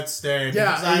yeah, the next day.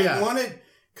 Because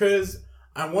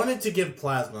I wanted to give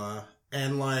plasma,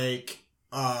 and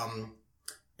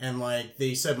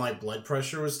they said my blood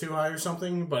pressure was too high or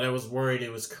something, but I was worried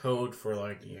it was code for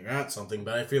you got something,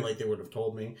 but I feel like they would have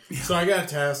told me. So I got a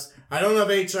test. I don't have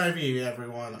HIV,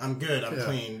 everyone. I'm good. I'm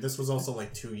clean. This was also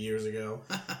 2 years ago.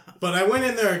 But I went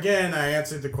in there again. I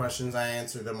answered the questions. I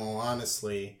answered them all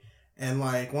honestly. And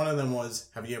one of them was,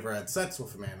 have you ever had sex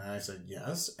with a man? And I said,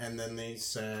 yes. And then they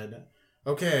said,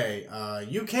 okay,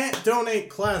 you can't donate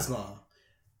plasma.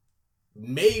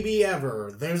 Maybe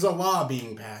ever. There's a law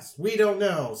being passed. We don't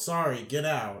know. Sorry, get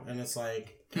out. And it's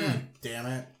like, damn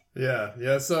it.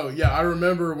 Yeah. So, yeah, I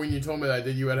remember when you told me that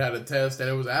you had a test, and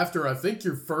it was after, I think,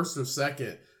 your first or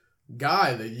second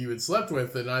guy that you had slept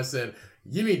with, and I said,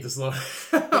 you need to slow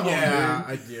down. Yeah,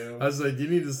 dude. I do. I was like, you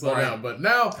need to slow Right. down. But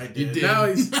now, I did. now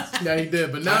he's, yeah, he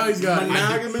did. But now he's got,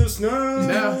 Monogamous, no.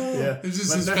 now, yeah. It's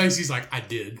just But his now- face. He's like, I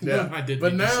did. Yeah, I did.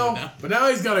 But need to slow down. now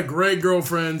he's got a great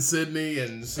girlfriend, Sydney,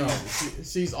 and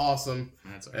she's awesome.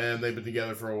 That's all right. And they've been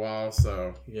together for a while,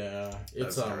 so Yeah,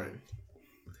 it's that's great.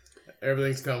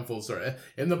 Everything's come full circle.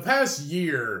 In the past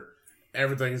year,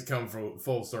 everything's come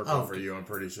full circle for you, I'm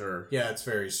pretty sure. Yeah, it's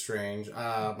very strange.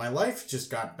 My life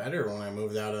just got better when I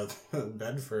moved out of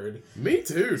Bedford. Me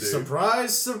too, dude.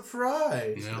 Surprise,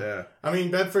 surprise. Yeah. Yeah. I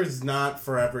mean, Bedford's not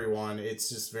for everyone. It's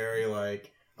just very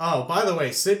like, oh, by the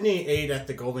way, Sydney ate at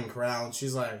the Golden Corral, and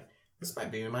she's like, this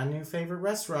might be my new favorite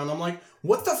restaurant. I'm like,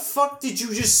 what the fuck did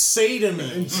you just say to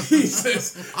me?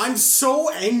 Jesus. I'm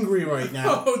so angry right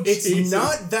now. Oh, it's Jesus.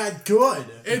 not that good.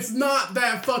 It's not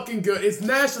that fucking good. It's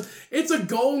national. It's a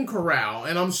Golden Corral,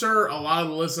 and I'm sure a lot of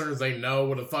the listeners, they know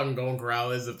what a fucking Golden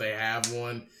Corral is if they have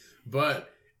one. But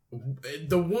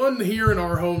the one here in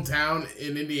our hometown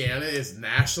in Indiana is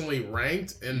nationally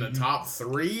ranked in the top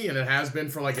 3, and it has been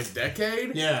for like a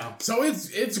decade. Yeah. So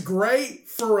it's great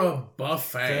for a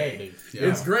buffet. Hey. Yeah.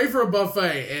 It's great for a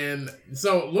buffet, and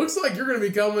so it looks like you're gonna be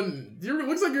coming.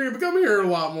 Looks like you're gonna be coming here a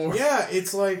lot more. Yeah,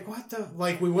 it's like, what the...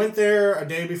 Like, we went there a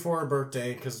day before her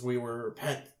birthday because we were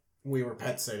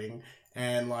pet sitting.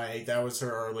 And, like, that was her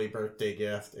early birthday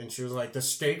gift. And she was like, the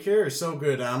steak here is so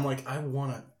good. And I'm like, I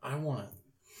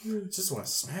just want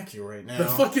to smack you right now. The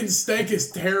fucking steak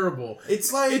is terrible.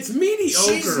 It's like... It's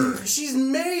mediocre. She's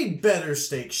made better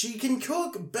steak. She can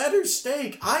cook better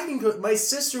steak. I can cook... My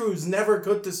sister, who's never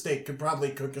cooked a steak, could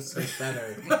probably cook a steak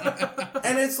better.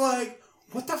 And it's like,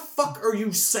 what the fuck are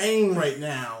you saying right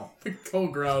now? The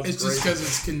Golden Corral is It's great. just because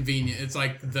it's convenient. It's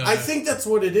like the. I think that's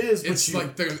what it is. But it's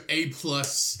like the A+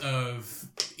 of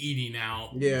eating out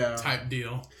Yeah. type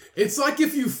deal. It's like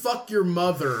if you fuck your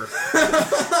mother,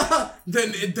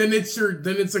 then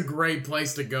it's a great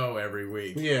place to go every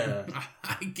week. Yeah.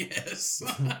 I guess.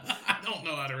 I don't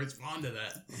know how to respond to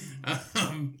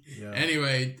that. Yeah.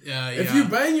 Anyway, If you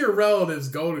bang your relatives,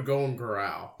 go to Golden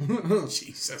Corral.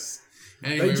 Jesus.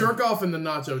 They Anyway, jerk off in the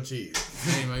nacho cheese.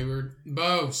 anyway,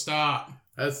 Bo, stop.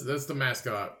 That's the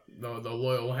mascot, the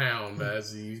loyal hound,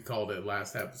 as you called it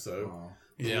last episode.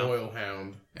 The Yeah. loyal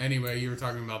hound. Anyway, you were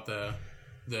talking about the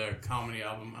comedy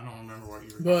album. I don't remember what you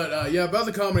were. But yeah, about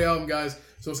the comedy album, guys.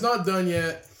 So it's not done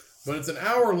yet, but it's an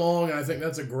hour long, and I think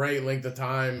that's a great length of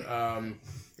time.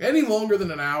 Any longer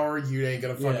than an hour, you ain't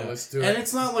gonna fucking listen to it. And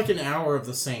it's not like an hour of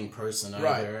the same person either.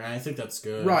 Right. And I think that's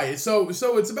good. Right. So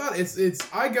it's about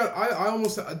I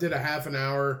almost did a half an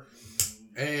hour,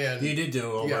 and You did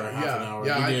do over Yeah, half yeah, an hour.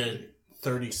 yeah, You I- did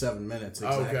 37 minutes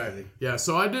exactly. okay, yeah.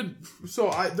 So I did.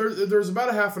 So there's about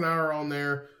a half an hour on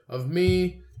there of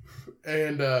me,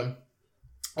 and oh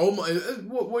my,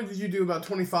 what did you do? About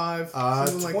 25,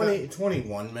 something like that?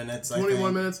 21 minutes.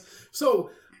 21 minutes. So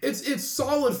it's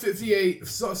solid 58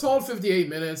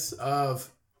 minutes of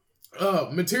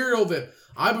material that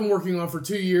I've been working on for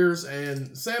 2 years.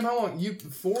 And Sam, how long?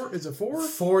 Is it 4?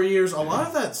 4 years. A lot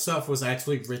of that stuff was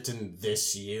actually written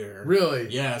this year. Really?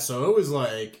 Yeah. So it was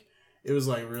like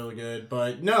really good.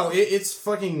 But no, it's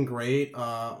fucking great.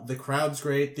 The crowd's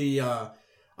great.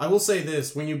 I will say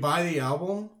this: when you buy the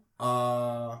album,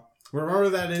 remember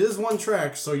that it is one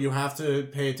track, so you have to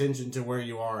pay attention to where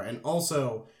you are. And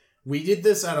also, we did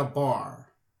this at a bar,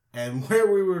 and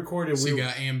where we recorded, So you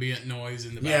got ambient noise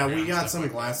in the yeah, background. we got stuff some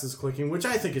like glasses clicking, which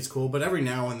I think is cool. But every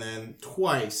now and then,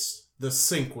 twice the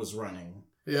sync was running,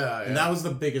 Yeah. and that was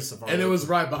the biggest of all. And it was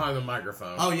right behind the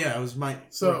microphone. Oh yeah, it was my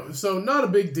So not a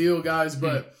big deal, guys,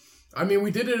 but I mean,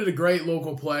 we did it at a great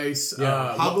local place.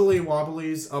 yeah. Hobbly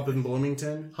Wobblies up in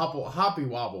Bloomington. Hoppy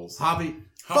Wobbles. Hobby.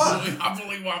 Hobbly, Fuck!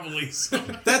 hobbly wobblies.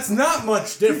 That's not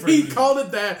much different. He called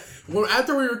it that. Well,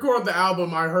 after we recorded the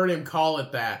album, I heard him call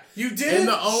it that. You did? And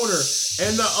the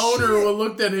owner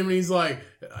looked at him and he's like,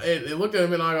 it looked at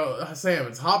him and I go, Sam,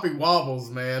 it's Hoppy Wobbles,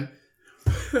 man.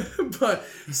 But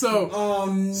so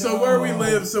no. so where we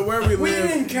live, We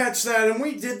didn't catch that, and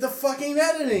we did the fucking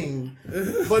editing.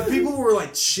 But people were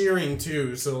like cheering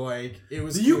too, so like it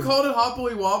was. Do you cool. call it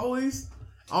Hopply Wobblies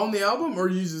on the album, or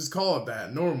you just call it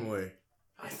that normally?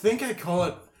 I think I call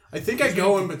it. I think I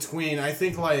go in between. I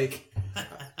think like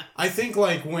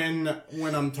when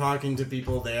I'm talking to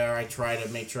people there, I try to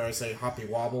make sure I say Hoppy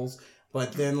Wobbles.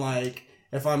 But then like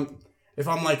if I'm if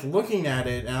I'm like looking at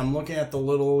it and I'm looking at the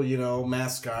little,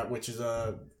 mascot, which is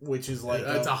like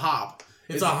it's a hop.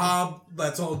 It's a hob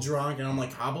that's all drunk, and I'm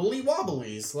like, hobbly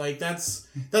wobblies. Like that's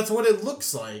what it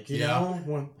looks like, you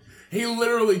know. He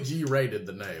literally G-rated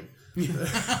the name.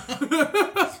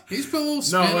 He's put a little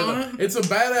spin on it. It's a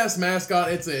badass mascot.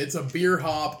 It's a beer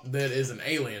hop that is an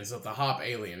alien. So the hop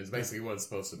alien is basically what it's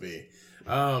supposed to be.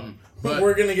 But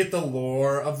we're gonna get the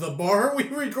lore of the bar we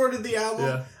recorded the album.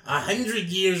 Yeah. 100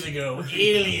 years ago,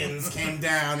 aliens came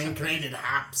down and created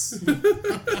hops.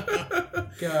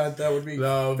 God, that would be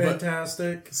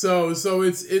fantastic. So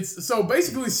it's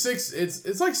basically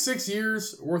it's like 6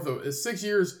 years worth of 6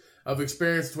 years of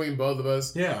experience between both of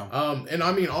us. Yeah. And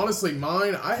I mean, honestly,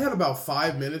 mine, I had about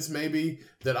 5 minutes maybe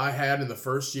that I had in the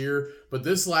first year, but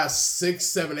this last 6,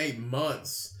 7, 8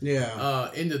 months,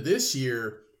 into this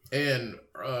year and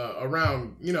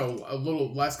around, a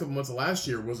little last couple months of last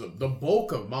year was the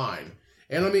bulk of mine.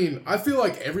 And I mean, I feel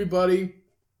like everybody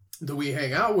that we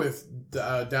hang out with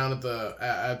down at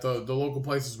the local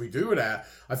places we do it at,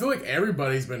 I feel like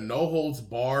everybody's been no holds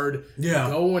barred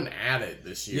going at it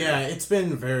this year. Yeah, it's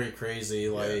been very crazy.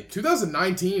 Like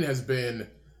 2019 has been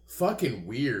fucking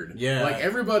weird. Yeah. Like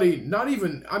everybody, not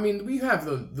even, I mean, we have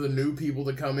the new people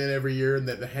that come in every year and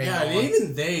that hang on. Yeah,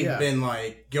 even they've been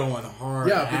like going hard.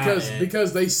 Yeah,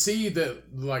 because they see that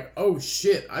like, oh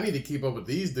shit, I need to keep up with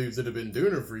these dudes that have been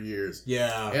doing it for years.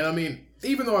 Yeah. And I mean,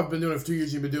 even though I've been doing it for 2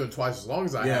 years, you've been doing it twice as long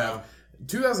as I have.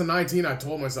 2019, I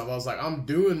told myself, I was like, I'm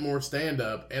doing more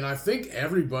stand-up, and I think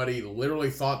everybody literally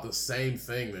thought the same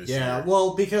thing this year. Yeah,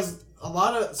 well, because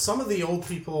some of the old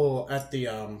people at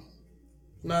the,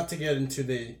 not to get into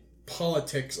the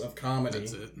politics of comedy.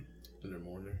 That's it. Is there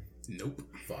more there? Nope.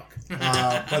 Fuck.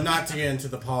 But not to get into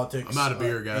the politics I'm out of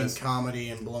beer, guys. in comedy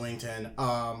in Bloomington.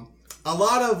 A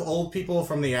lot of old people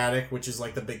from the Attic, which is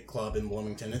like the big club in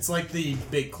Bloomington. It's like the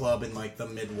big club in like the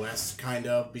Midwest, kind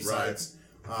of, besides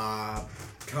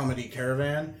Comedy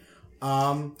Caravan.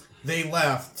 They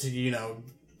left to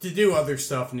do other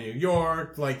stuff in New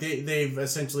York. Like they've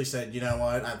essentially said, you know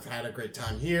what, I've had a great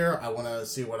time here. I want to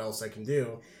see what else I can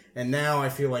do. And now I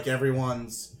feel like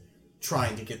everyone's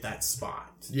trying to get that spot.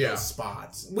 Yeah. Those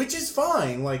spots. Which is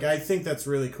fine. Like, I think that's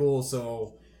really cool.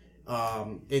 So,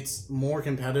 it's more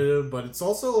competitive, but it's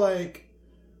also like,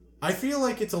 I feel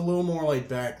like it's a little more laid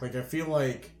back. Like, I feel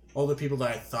like all the people that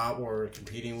I thought were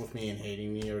competing with me and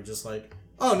hating me are just like,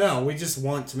 oh no, we just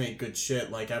want to make good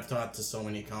shit. Like, I've talked to so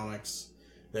many comics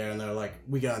there, and they're like,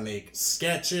 we gotta make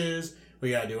sketches,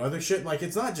 we gotta do other shit. Like,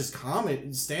 it's not just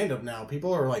stand-up now.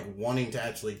 People are, like, wanting to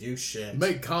actually do shit.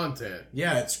 Make content.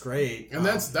 Yeah, it's great. And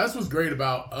that's what's great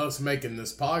about us making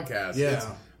this podcast.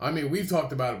 Yeah. I mean, we've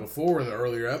talked about it before in the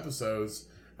earlier episodes.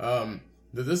 That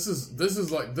this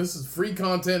is free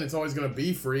content. It's always going to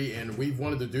be free, and we've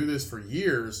wanted to do this for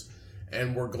years,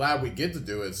 and we're glad we get to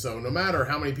do it. So no matter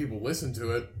how many people listen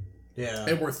to it,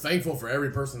 and we're thankful for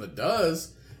every person that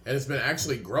does, and it's been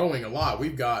actually growing a lot.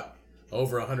 We've got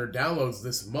over 100 downloads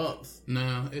this month.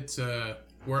 No, it's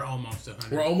we're almost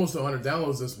 100. We're almost 100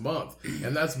 downloads this month,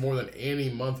 and that's more than any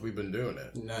month we've been doing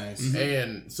it. Nice. Mm-hmm.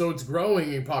 And so it's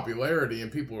growing in popularity,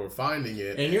 and people are finding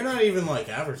it. And you're not even, like,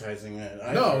 advertising it.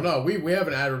 No, we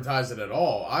haven't advertised it at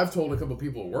all. I've told a couple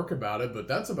people at work about it, but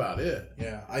that's about it.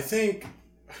 Yeah, I think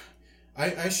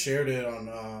I shared it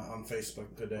on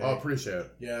Facebook today. I appreciate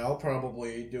it. Yeah, I'll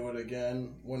probably do it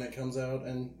again when it comes out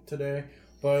and today.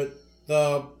 But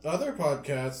the other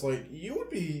podcasts, like, you would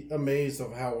be amazed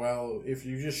of how well, if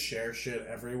you just share shit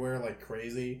everywhere like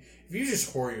crazy, if you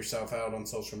just whore yourself out on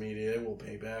social media, it will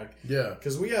pay back. Yeah.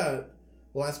 Because we got,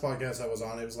 the last podcast I was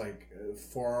on, it was like,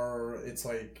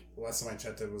 last time I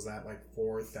checked it was that like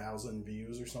 4,000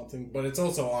 views or something. But it's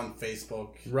also on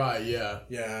Facebook. Right, yeah.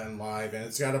 Yeah, and live, and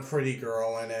it's got a pretty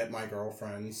girl in it, my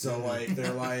girlfriend. So, like,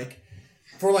 they're like,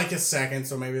 for like a second,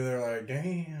 so maybe they're like,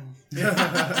 damn.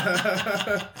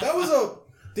 That was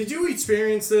did you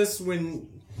experience this when,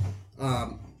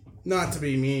 not to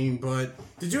be mean, but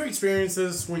did you experience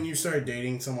this when you started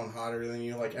dating someone hotter than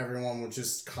you? Like, everyone would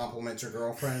just compliment your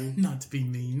girlfriend? Not to be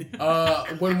mean.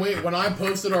 When I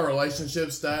posted our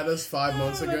relationship status 5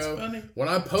 months ago, funny. when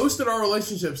I posted our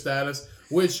relationship status,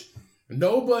 which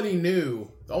nobody knew,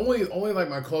 only like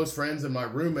my close friends and my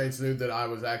roommates knew that I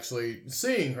was actually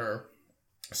seeing her.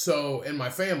 So, in my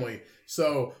family.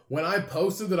 So, when I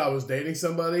posted that I was dating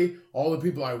somebody, all the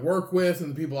people I work with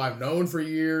and the people I've known for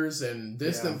years and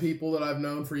distant people that I've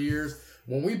known for years,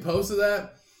 when we posted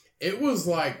that, it was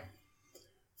like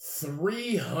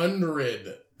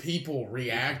 300 people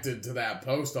reacted to that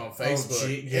post on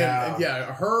Facebook. Yeah. And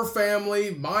yeah, her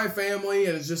family, my family,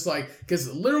 and it's just like,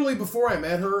 because literally before I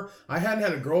met her, I hadn't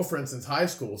had a girlfriend since high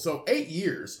school, so 8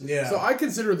 years. Yeah. So I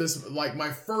consider this like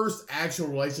my first actual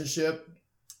relationship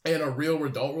and a real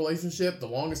adult relationship, the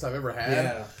longest I've ever had.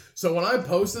 Yeah. So when I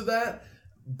posted that,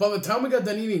 by the time we got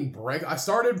done eating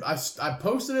breakfast, I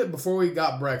posted it before we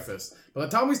got breakfast. By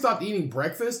the time we stopped eating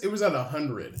breakfast, it was at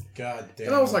 100. God damn.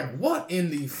 And I was like, what in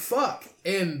the fuck?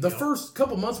 And the first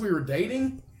couple months we were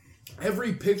dating,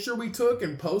 every picture we took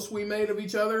and post we made of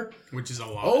each other, which is a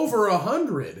lot. over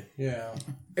 100. Yeah.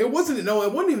 It wasn't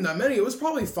even that many. It was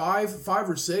probably five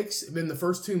or six in the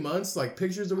first 2 months, like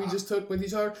pictures that we just took with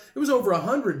each other. It was over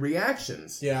 100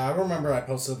 reactions. Yeah, I remember I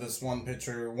posted this one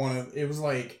picture. It was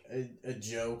like a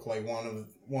joke. Like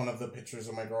one of the pictures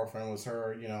of my girlfriend was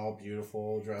her, all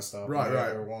beautiful, dressed up. Right, and the right.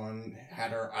 other one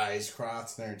had her eyes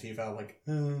crossed and her teeth out, like.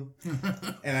 And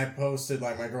I posted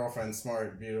like my girlfriend,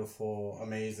 smart, beautiful,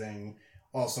 amazing.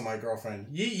 Also, my girlfriend,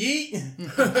 yeet yeet.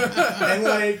 And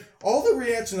like all the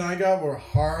reactions I got were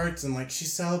hearts and like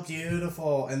she's so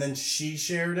beautiful. And then she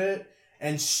shared it,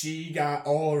 and she got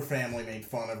all her family made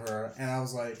fun of her, and I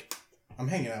was like, I'm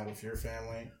hanging out with your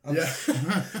family.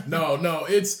 No,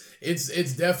 it's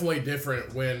definitely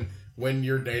different when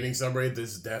you're dating somebody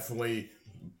that's definitely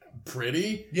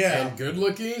pretty, and good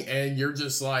looking, and you're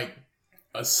just like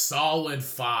a solid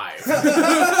 5.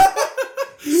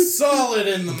 Solid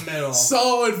in the middle.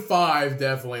 Solid 5,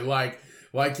 definitely. Like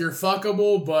you're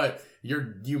fuckable, but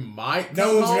you might.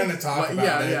 No one's gonna talk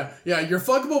about it. Yeah. You're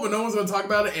fuckable, but no one's gonna talk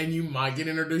about it, and you might get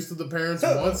introduced to the parents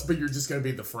once, but you're just gonna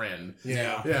be the friend.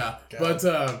 Yeah. But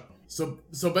so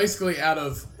basically, out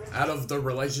of the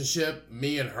relationship,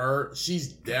 me and her, she's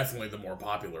definitely the more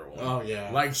popular one. Oh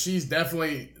yeah. Like she's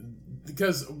definitely,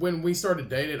 because when we started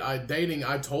dating,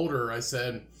 I told her, I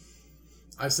said,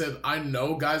 I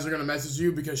know guys are going to message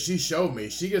you, because she showed me.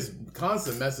 She gets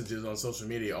constant messages on social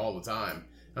media all the time.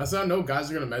 And I said, I know guys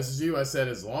are going to message you. I said,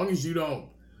 as long as you don't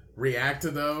react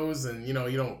to those and, you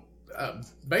don't,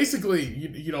 basically,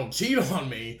 you don't cheat on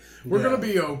me, we're going to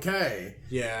be okay.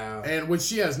 Yeah. And which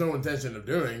she has no intention of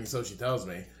doing, so she tells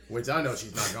me. Which I know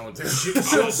she's not going to.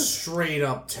 She'll straight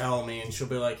up tell me, and she'll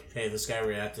be like, hey, this guy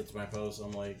reacted to my post.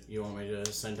 I'm like, you want me to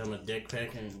send him a dick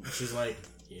pic? And she's like,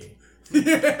 yeah. Send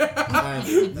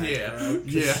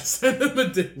him a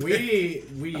dick pic.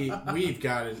 We've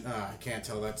got it. I can't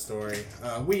tell that story.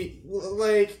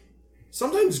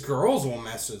 Sometimes girls will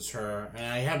message her, and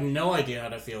I have no idea how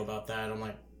to feel about that. I'm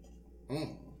like,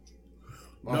 On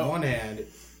one hand,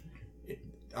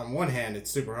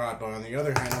 it's super hot, but on the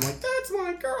other hand, I'm like, that's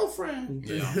my girlfriend.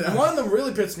 Yeah. And one of them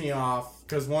really pissed me off,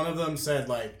 because one of them said,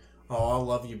 like, oh, I'll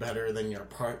love you better than your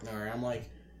partner. I'm like,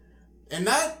 and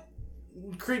that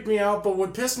creeped me out, but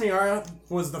what pissed me off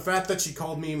was the fact that she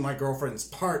called me my girlfriend's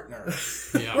partner.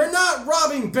 Yeah. We're not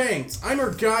robbing banks. I'm her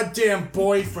goddamn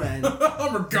boyfriend.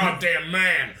 I'm a goddamn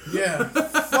man. Yeah,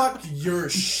 fuck your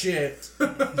shit.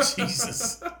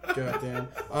 Jesus. Goddamn.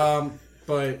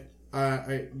 But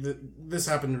this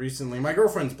happened recently. My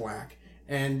girlfriend's black,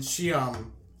 and she I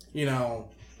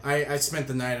spent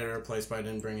the night at her place, but I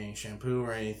didn't bring any shampoo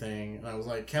or anything. And I was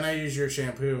like, "Can I use your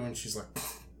shampoo?" And she's like,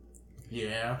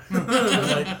 "Yeah." I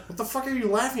was like, "What the fuck are you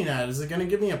laughing at? Is it gonna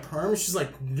give me a perm?" She's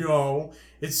like, "No,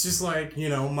 it's just like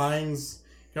mine's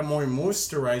got more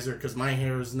moisturizer because my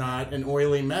hair is not an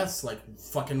oily mess like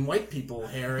fucking white people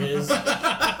hair is."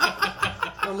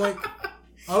 I'm like,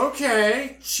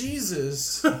 okay,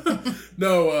 Jesus.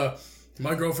 No,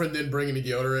 my girlfriend didn't bring any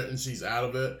deodorant, and she's out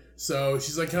of it. So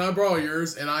she's like, "Can I borrow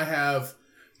yours?" And I have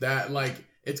that, like,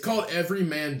 it's called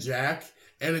Everyman Jack,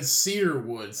 and it's cedar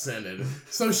wood scented.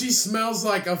 So she smells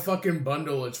like a fucking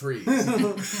bundle of trees.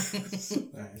 And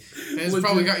it's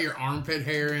probably got your armpit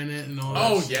hair in it and all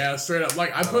that. Oh, yeah, straight up.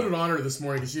 Like, I put it on her this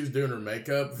morning because she was doing her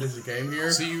makeup before she came here.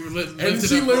 So you lifted and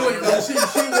she up literally, she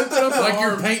lifted up her like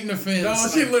you're arm. painting a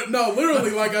fence. No,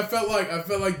 literally, like, I felt like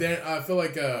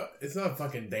it's not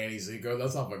fucking Danny Zuko,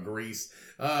 that's off of Grease.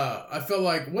 I felt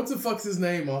like, what's the fuck's his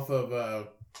name off of,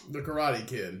 The Karate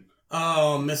Kid?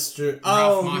 Oh, Mr.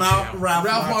 Ralph Macchio. Ralph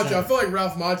Macchio. I feel like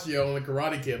Ralph Macchio on The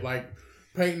Karate Kid, like,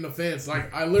 painting the fence.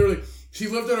 Like, I literally, she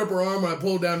lifted up her arm, and I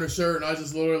pulled down her shirt, and I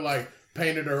just literally, like,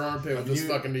 painted her armpit with this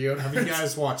fucking deodorant. Have you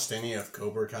guys watched any of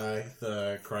Cobra Kai,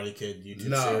 the Karate Kid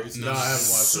YouTube series? No, I haven't watched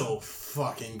so it.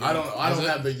 fucking good. I don't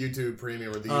have the YouTube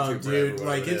Premium or the YouTube dude, Red,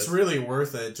 like, it's really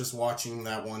worth it just watching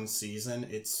that one season.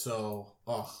 It's so,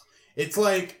 it's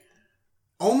like,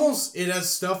 almost, it has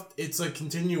stuff, it's a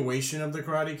continuation of the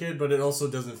Karate Kid, but it also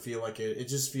doesn't feel like it. It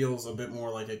just feels a bit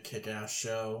more like a kick-ass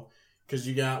show. Because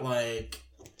you got, like,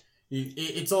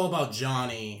 it's all about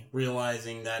Johnny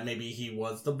realizing that maybe he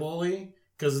was the bully.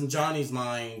 Because in Johnny's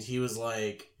mind, he was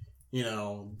like,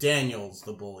 Daniel's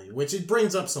the bully. Which it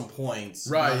brings up some points.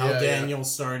 Right, how Daniel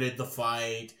started the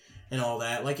fight and all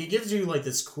that. Like, it gives you, like,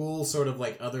 this cool sort of,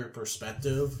 like, other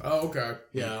perspective. Oh, okay.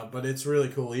 Yeah, but it's really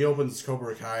cool. He opens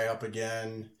Cobra Kai up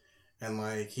again. And,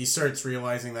 like, he starts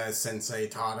realizing that his sensei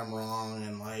taught him wrong.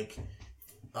 And, like,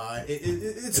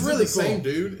 it's really the cool. Same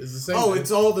dude? Is the same Oh, dude?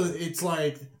 it's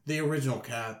like the original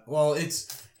cat. Well,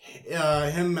 it's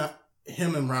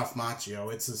him and Ralph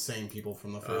Macchio. It's the same people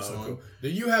from the first one. Cool. Now,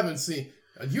 you haven't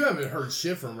heard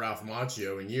shit from Ralph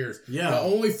Macchio in years. Yeah. The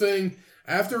only thing,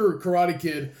 after Karate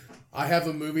Kid, I have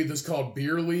a movie that's called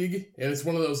Beer League, and it's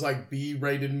one of those, like,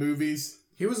 B-rated movies.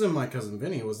 He was in My Cousin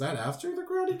Vinny. Was that after The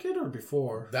Karate Kid or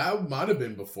before? That might have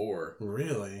been before.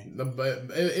 Really?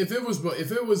 But if it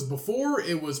was before,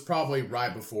 it was probably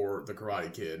right before The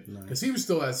Karate Kid, because he was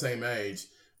still that same age.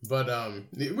 But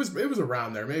it was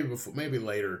around there, maybe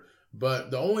later.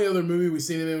 But the only other movie we've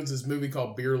seen him in was this movie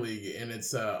called Beer League, and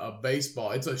it's a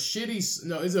baseball. It's a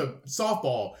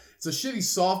softball. It's a shitty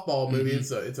softball movie.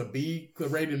 Mm-hmm. It's a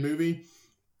B-rated movie.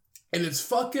 And it's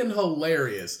fucking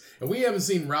hilarious. And we haven't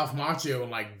seen Ralph Macchio in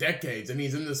like decades, and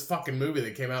he's in this fucking movie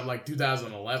that came out in like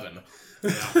 2011.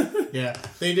 Yeah. Yeah.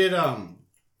 They did,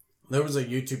 there was a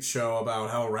YouTube show about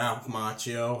how Ralph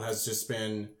Macchio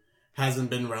hasn't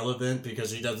been relevant because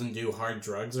he doesn't do hard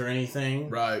drugs or anything.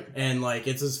 Right. And, like,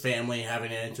 it's his family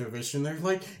having an intervention. They're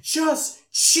like, just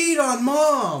cheat on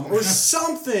mom or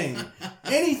something.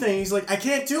 Anything. He's like, I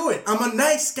can't do it. I'm a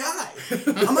nice guy.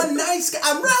 I'm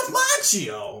Ralph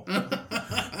Macchio.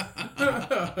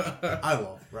 I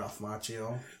love Ralph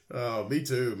Macchio. Oh, me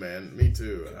too, man. Me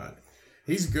too.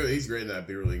 He's good. He's great in that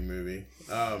Beer League movie.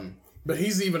 But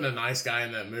he's even a nice guy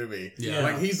in that movie. Yeah.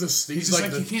 Like, he's just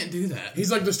like you can't do that.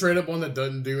 He's like the straight up one that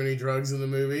doesn't do any drugs in the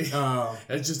movie. Oh.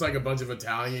 It's just like a bunch of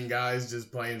Italian guys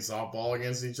just playing softball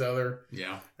against each other.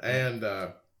 Yeah. And,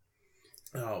 oh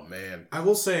man. I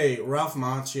will say Ralph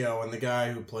Macchio and the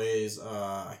guy who plays,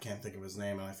 I can't think of his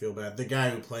name and I feel bad. The guy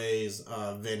who plays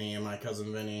Vinny and My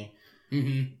Cousin Vinny.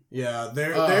 Mm-hmm. Yeah,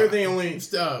 they're the only...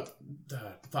 Fuck,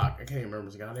 I can't even remember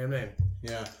his goddamn name.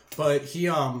 Yeah, but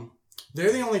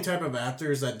they're the only type of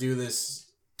actors that do this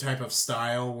type of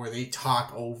style where they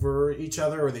talk over each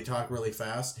other or they talk really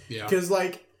fast. Yeah. Because,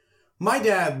 like, my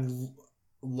dad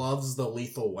loves the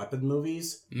Lethal Weapon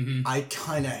movies. Mm-hmm. I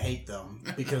kind of hate them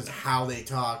because how they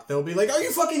talk. They'll be like, are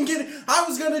you fucking kidding? I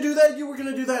was going to do that. You were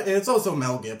going to do that. And it's also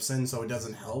Mel Gibson, so it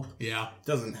doesn't help. Yeah.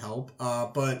 Doesn't help.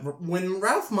 But when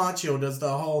Ralph Macchio does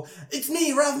the whole, it's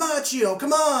me, Ralph Macchio,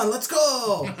 come on, let's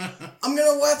go. I'm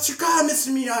going to watch your car, Mr.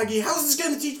 Miyagi. How's this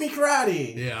going to teach me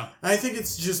karate? Yeah. I think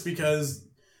it's just because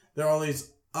there are all these,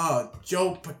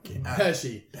 Joe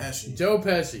Pesci. Pesci. Joe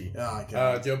Pesci. Oh,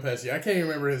 God. Joe Pesci. I can't even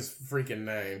remember his freaking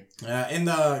name. In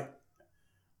the,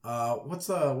 what's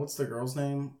the girl's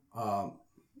name? Marissa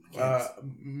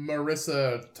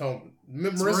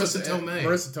Tomei.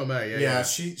 Marissa Tomei. Yeah,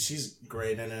 she's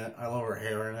great in it. I love her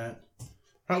hair in it.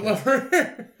 I love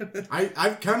her.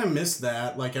 I've kind of missed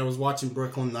that. Like, I was watching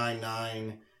Brooklyn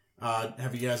Nine-Nine.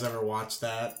 Have you guys ever watched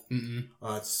that? Mm-mm.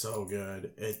 It's so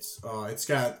good. It's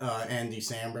got Andy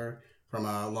Samberg from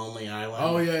Lonely Island.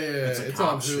 Oh yeah. It's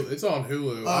on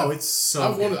Hulu. Oh, it's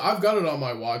so good. I've got it on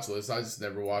my watch list. I just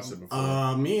never watched it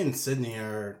before. Me and Sydney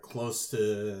are close to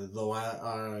the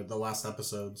last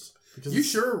episodes. Because You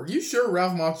sure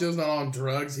Ralph Macchio's not on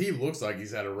drugs? He looks like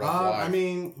he's had a rough life. I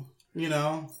mean, he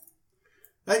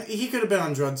could have been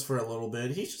on drugs for a little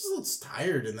bit. He just looks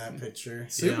tired in that picture.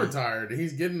 Super tired.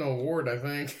 He's getting an award, I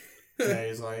think. Yeah,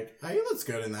 he's like, he looks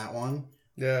good in that one.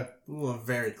 Yeah. A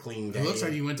very clean day. It looks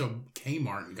like you went to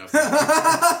Kmart and got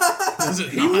that. Does it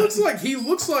He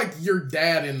looks like your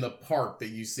dad in the park that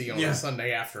you see on a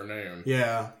Sunday afternoon.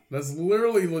 Yeah. That's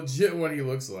literally legit what he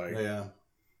looks like. Yeah.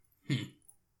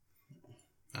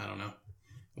 I don't know.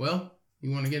 Well,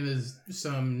 you want to get into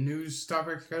some news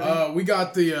topics, Cody? We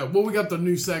got the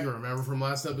new segment, remember, from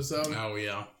last episode? Oh,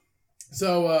 yeah.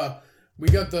 So, we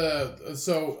got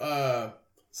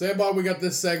Sandbob, we got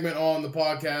this segment on the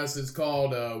podcast. It's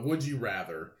called Would You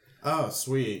Rather. Oh,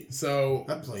 sweet. So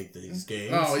I played these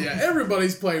games. Oh, yeah.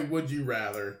 Everybody's playing Would You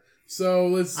Rather. So,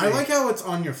 let's see. I like how it's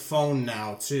on your phone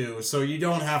now, too, so you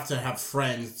don't have to have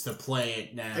friends to play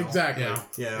it now. Exactly.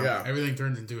 Yeah. Everything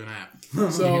turns into an app.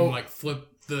 So, you can, like, flip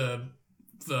the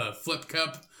flip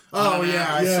cup. Oh, on an yeah, app.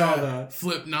 I saw that.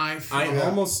 Flip knife. I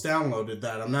almost downloaded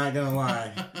that, I'm not gonna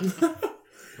lie.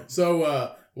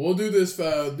 So, we'll do this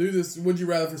Would You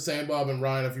Rather for Sandbob and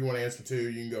Ryan. If you want to answer too,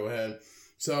 you can go ahead.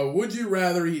 So, would you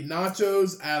rather eat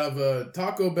nachos out of a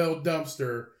Taco Bell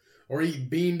dumpster or eat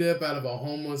bean dip out of a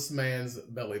homeless man's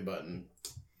belly button?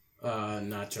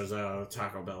 Nachos out of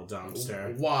Taco Bell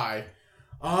dumpster. Why?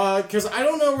 Because I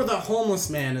don't know where the homeless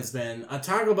man has been. A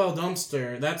Taco Bell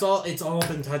dumpster, that's all, it's all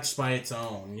been touched by its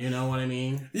own. You know what I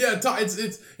mean? Yeah,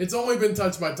 it's only been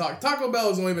touched by Taco Bell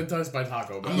has only been touched by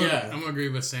Taco Bell. I'm gonna agree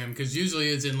with Sam, because usually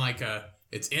it's in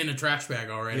it's in a trash bag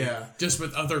already. Yeah. Just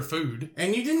with other food.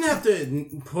 And you didn't have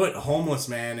to put homeless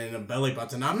man in a belly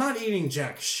button. I'm not eating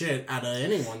jack shit out of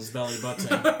anyone's belly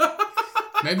button.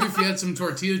 Maybe if you had some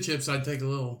tortilla chips, I'd take a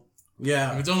little.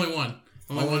 Yeah. If it's only one.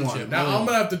 Only one chip. Now, I'm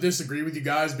going to have to disagree with you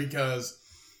guys because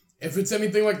if it's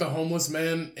anything like the homeless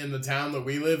men in the town that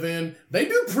we live in, they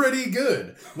do pretty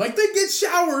good. Like, they get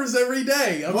showers every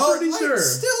day. I'm pretty sure.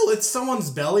 Still, it's someone's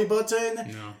belly button.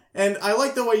 No. And I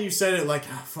like the way you said it, like,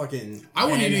 fucking... I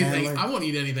won't eat anything. I won't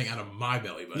eat anything out of my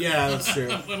belly button. Yeah, that's true.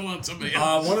 Let alone somebody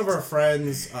else. One of our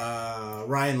friends,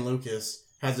 Ryan Lucas,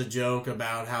 has a joke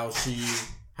about how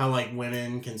like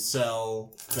women can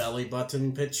sell belly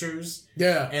button pictures.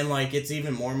 Yeah. And like it's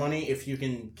even more money if you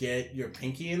can get your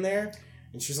pinky in there.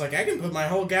 And she's like, I can put my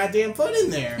whole goddamn foot in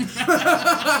there.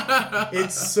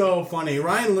 It's so funny.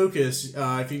 Ryan Lucas,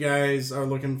 if you guys are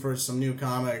looking for some new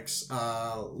comics,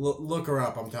 look her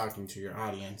up. I'm talking to your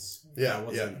audience. Yeah,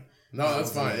 yeah. No,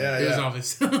 that's fine. Yeah, It was yeah.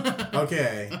 obvious.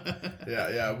 Okay.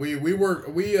 Yeah. We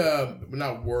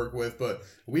not work with, but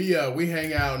we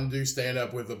hang out and do stand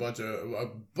up with a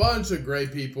bunch of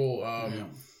great people.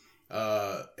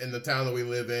 In the town that we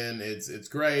live in, it's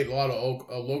great. A lot of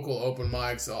local open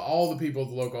mics. All the people at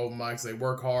the local open mics, they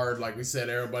work hard. Like we said,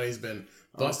 everybody's been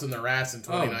busting their ass in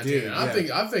 2019. Oh, dude, and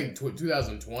I think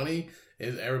 2020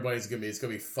 is it's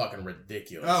gonna be fucking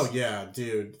ridiculous. Oh yeah,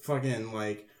 dude. Fucking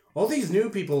like all these new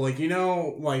people, like, you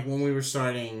know, like when we were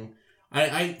starting,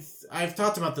 I've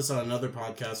talked about this on another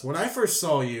podcast. When I first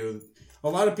saw you, a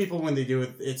lot of people, when they do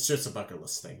it, it's just a bucket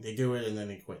list thing. They do it and then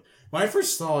they quit. When I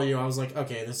first saw you, I was like,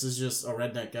 okay, this is just a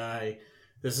redneck guy.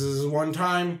 This is one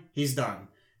time, he's done.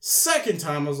 Second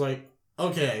time, I was like,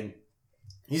 okay,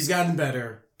 he's gotten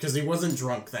better because he wasn't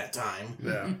drunk that time.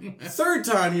 Yeah. Third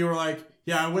time, you were like,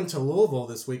 yeah, I went to Louisville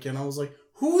this weekend. I was like,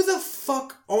 who the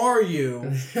fuck are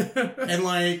you? And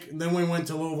like, then we went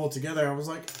to Louisville together. I was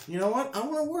like, you know what? I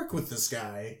want to work with this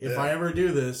guy if I ever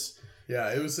do this.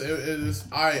 Yeah, it was.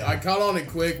 I caught on it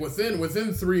quick.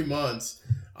 Within 3 months,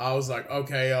 I was like,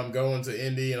 okay, I'm going to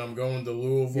Indy and I'm going to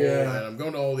Louisville and I'm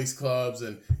going to all these clubs,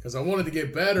 and because I wanted to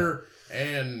get better.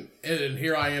 And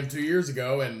here I am 2 years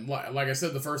ago, and like I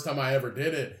said, the first time I ever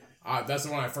did it, that's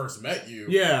when I first met you.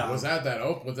 Yeah, was at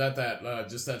that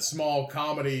just that small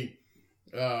comedy.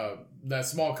 That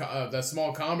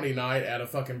small comedy night at a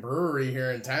fucking brewery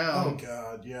here in town. Oh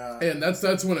God, yeah. And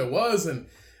that's when it was, and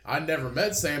I'd never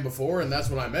met Sam before, and that's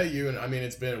when I met you. And I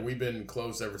mean, we've been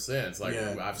close ever since. Like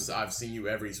I've seen you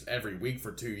every week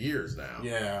for 2 years now.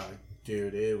 Yeah,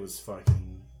 dude, it was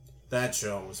fucking. That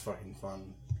show was fucking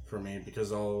fun for me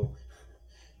because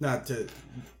not to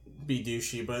be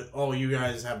douchey, but you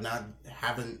guys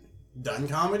haven't done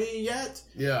comedy yet.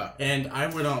 Yeah. And I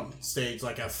went on stage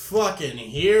like a fucking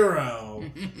hero.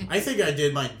 I think I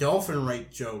did my dolphin rape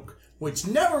joke, which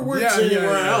never works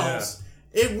anywhere else.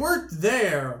 Yeah. It worked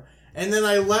there. And then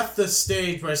I left the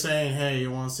stage by saying, hey,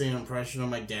 you want to see an impression of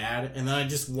my dad? And then I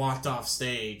just walked off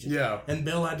stage. Yeah. And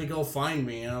Bill had to go find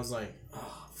me. And I was like,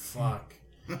 oh, fuck.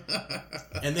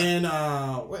 And then,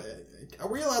 are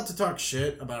we allowed to talk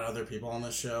shit about other people on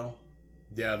this show?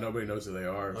 Yeah, nobody knows who they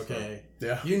are. Okay. So,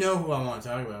 yeah. You know who I want to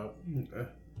talk about.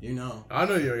 You know. I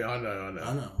know you. I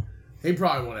know. He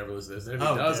probably won't ever listen to this. If he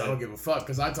does, good. I don't give a fuck,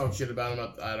 because I talk shit about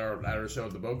him at our show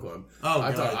at the Boat Club.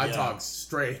 I talk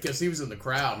straight, because he was in the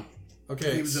crowd.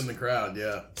 Okay. He was in the crowd,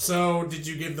 yeah. So, did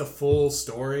you give the full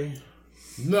story?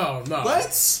 No.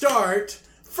 Let's start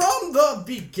from the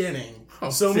beginning. Oh,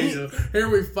 so here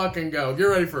we fucking go. Get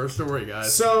ready for a story,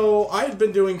 guys. So I had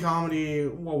been doing comedy.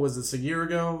 What was this? A year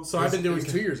ago. So I've been doing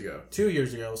 2 years ago. 2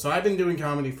 years ago. So I've been doing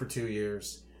comedy for 2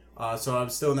 years. So I'm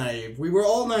still naive. We were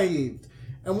all naive.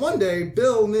 And one day,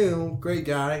 Bill New, great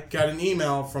guy, got an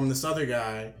email from this other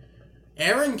guy,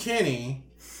 Aaron Kinney,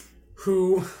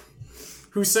 who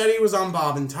said he was on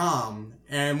Bob and Tom.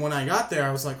 And when I got there,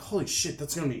 I was like, holy shit,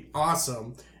 that's gonna be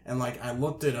awesome. And like I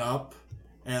looked it up.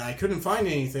 And I couldn't find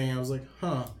anything. I was like,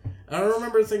 huh. And I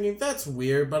remember thinking, that's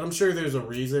weird, but I'm sure there's a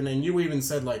reason. And you even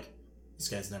said, like, this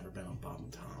guy's never been on Bob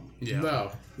and Tom. Yeah.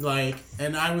 No. Like,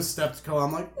 and I was skeptical.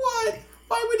 I'm like, what?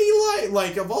 Why would he lie?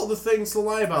 Like, of all the things to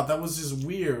lie about, that was just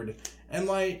weird. And,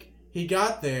 like, he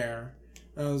got there.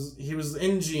 He was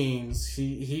in jeans.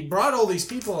 He brought all these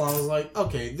people. And I was like,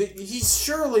 okay, he's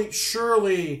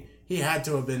surely he had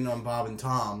to have been on Bob and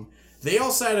Tom. They all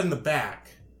sat in the back.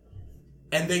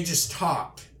 and they just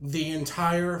talked the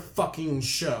entire fucking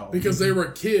show. Because they were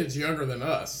kids younger than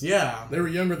us. Yeah. They were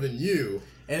younger than you.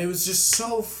 And it was just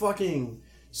so fucking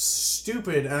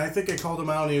stupid. And I think I called him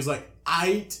out and he was like,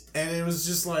 "Aight," and it was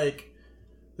just like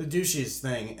the douchiest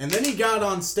thing. And then he got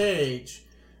on stage,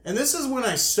 and this is when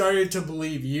I started to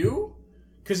believe you,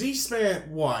 because he spent,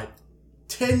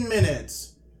 10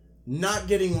 minutes not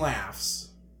getting laughs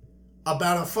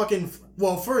about a fucking...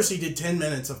 Well, first he did 10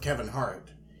 minutes of Kevin Hart.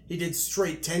 He did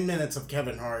straight 10 minutes of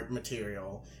Kevin Hart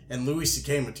material and Louis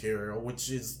C.K. material, which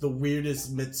is the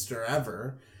weirdest mixture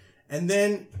ever. And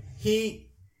then he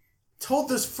told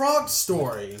this frog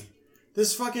story.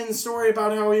 This fucking story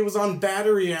about how he was on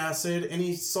battery acid and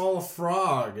he saw a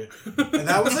frog. And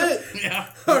that was it. Yeah.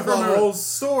 That's the whole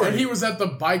story. And he was at the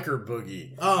biker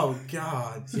boogie. Oh,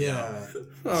 God. Yeah.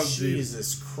 Oh,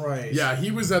 Jesus Christ. Yeah,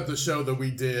 he was at the show that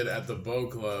we did at the Bow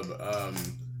Club.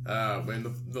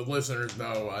 When the listeners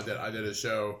know, I did a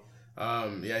show.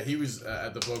 He was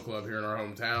at the Bow Club here in our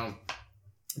hometown.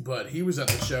 But he was at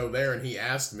the show there, and he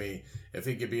asked me if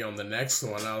he could be on the next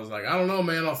one. I was like, I don't know,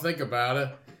 man. I'll think about it.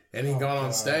 And he got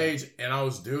on stage, and I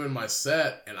was doing my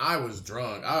set, and I was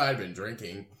drunk. I had been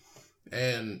drinking.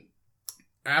 And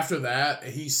after that,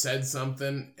 he said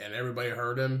something, and everybody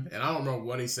heard him. And I don't know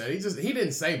what he said. He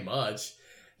didn't say much.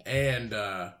 And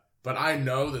but I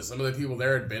know that some of the people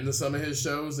there had been to some of his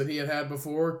shows that he had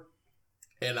before,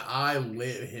 and I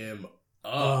lit him up.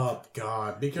 Oh,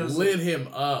 God. Because... Lit him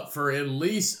up for at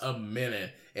least a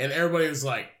minute. And everybody was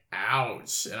like,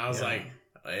 ouch. And I was like...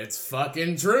 It's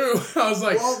fucking true. I was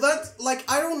like... Well, that's... Like,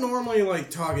 I don't normally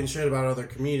like talking shit about other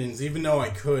comedians, even though I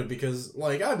could, because,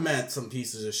 like, I've met some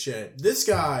pieces of shit. This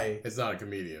guy... It's not a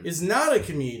comedian. Is not a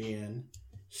comedian.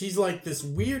 He's like this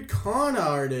weird con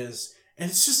artist, and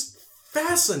it's just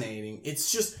fascinating.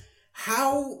 It's just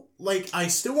how... Like, I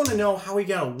still want to know how he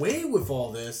got away with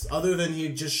all this, other than he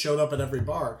just showed up at every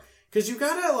bar. Because you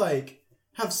gotta, like,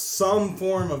 have some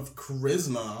form of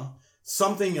charisma...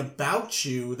 Something about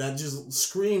you that just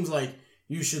screams like,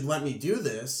 you should let me do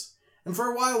this. And for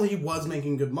a while he was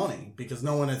making good money because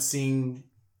no one had seen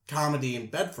comedy in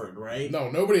Bedford, right? No,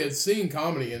 nobody had seen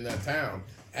comedy in that town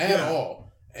at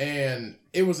all. And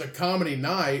it was a comedy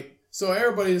night, so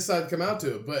everybody decided to come out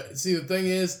to it. But see, the thing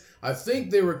is, I think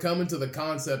they were coming to the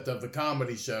concept of the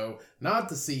comedy show, not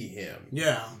to see him.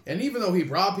 Yeah. And even though he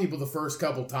brought people the first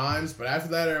couple times, but after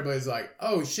that, everybody's like,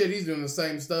 oh shit, he's doing the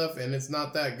same stuff and it's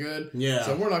not that good. Yeah.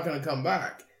 So we're not going to come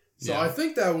back. So Yeah. I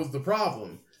think that was the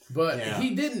problem. But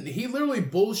he didn't. He literally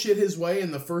bullshit his way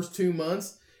in the first 2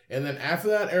 months. And then after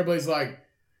that, everybody's like,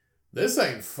 this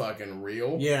ain't fucking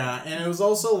real. Yeah, and it was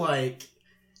also like,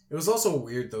 it was also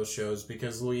weird, those shows,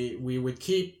 because we would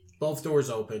keep both doors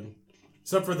open,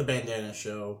 except for the bandana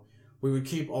show. We would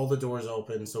keep all the doors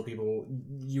open so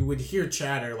you would hear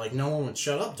chatter, like no one would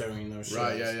shut up during those shows.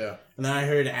 Right, yeah. And then I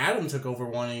heard Adam took over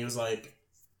one and he was like,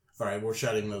 all right, we're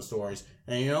shutting those doors.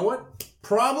 And you know what?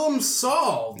 Problem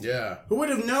solved. Yeah. Who would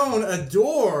have known a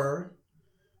door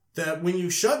that when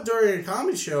you shut during a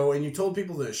comedy show and you told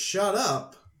people to shut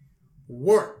up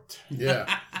worked?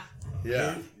 Yeah.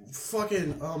 Yeah.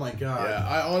 Fucking, oh my God. Yeah,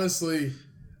 I honestly,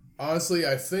 I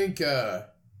think, well,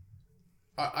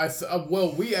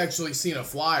 we actually seen a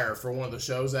flyer for one of the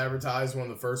shows advertised, one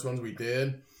of the first ones we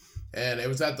did, and it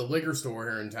was at the liquor store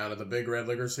here in town, at the Big Red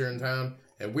Liquors here in town,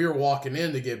 and we were walking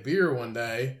in to get beer one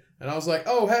day, and I was like,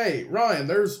 oh, hey, Ryan,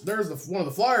 there's one of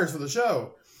the flyers for the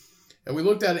show. And we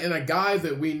looked at it, and a guy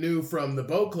that we knew from the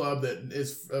boat club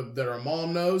that our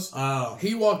mom knows,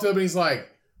 he walked up and he's like,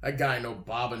 that guy ain't no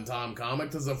Bob and Tom comic,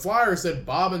 because the flyer said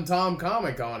Bob and Tom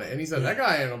comic on it. And he said, that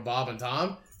guy ain't no Bob and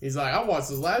Tom. He's like, I watched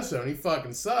his last show and he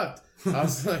fucking sucked. I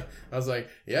was like,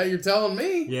 yeah, you're telling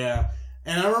me. Yeah.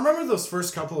 And I remember those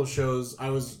first couple of shows, I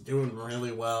was doing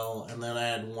really well, and then I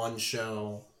had one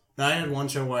show. Now, I had one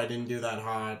show where I didn't do that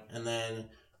hot, and then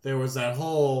there was that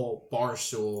whole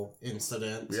Barstool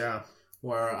incident. Yeah.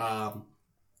 Where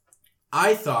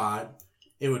I thought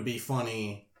it would be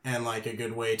funny and like a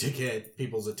good way to get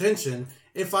people's attention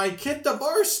if I kicked a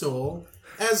bar stool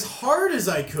as hard as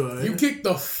I could. You kicked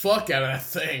the fuck out of that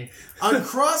thing.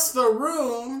 Across the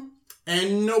room,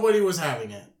 and nobody was having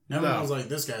it. Everyone was like,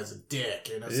 this guy's a dick.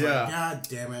 And it's like, God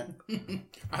damn it.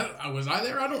 Was I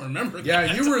there? I don't remember that.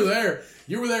 Yeah, you were there.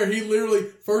 You were there. He literally,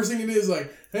 first thing he did is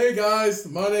like, hey guys,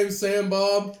 my name's Sam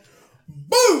Bob.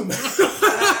 Boom!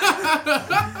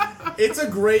 It's a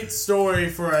great story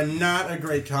for a not a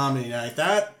great comedy night.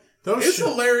 It's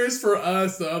hilarious for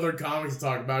us, the other comics, to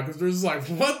talk about, because they're just like,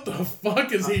 what the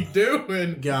fuck is he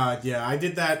doing? God, yeah, I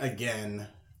did that again.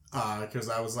 Because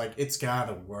I was like, it's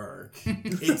gotta work.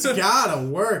 It's gotta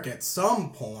work at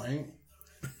some point.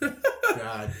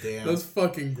 God damn. That's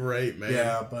fucking great, man.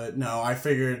 Yeah, but no, I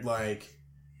figured like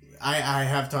I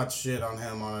have talked shit on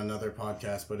him on another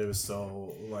podcast, but it was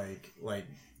so like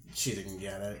she didn't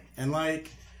get it. And like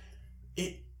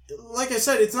I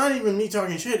said, it's not even me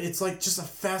talking shit. It's like just a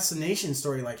fascination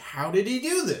story. Like, how did he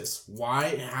do this?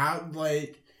 Why?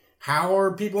 How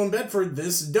are people in Bedford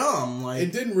this dumb? Like,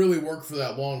 It didn't really work for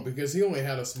that long because he only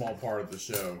had a small part of the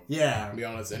show, yeah, to be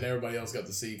honest, and everybody else got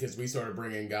to see because we started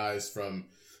bringing guys from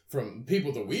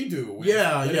people that we do with,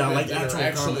 Yeah, like that actual are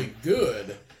actually comedy.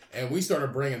 good, and we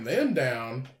started bringing them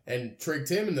down and tricked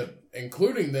him into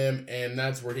including them, and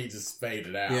that's where he just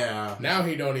faded out. Yeah. Now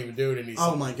he don't even do it, and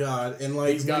oh my god, and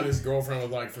like he's got his girlfriend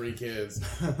with like 3 kids.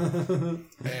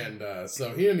 And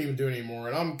so he didn't even do it anymore,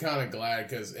 and I'm kind of glad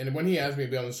because, and when he asked me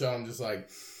to be on the show, I'm just like,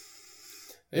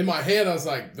 in my head, I was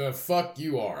like, the fuck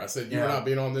you are. I said, you're not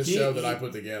being on this show that I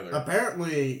put together.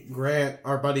 Apparently,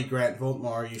 our buddy Grant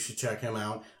Voltmar, you should check him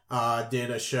out, did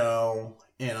a show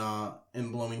in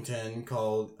Bloomington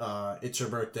called It's Your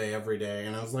Birthday Every Day,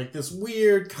 and it was like this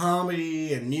weird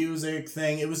comedy and music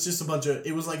thing. It was just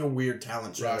it was like a weird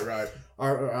talent show. Right.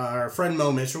 Our friend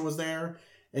Mo Mitchell was there,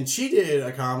 and she did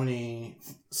a comedy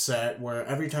set where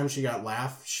every time she got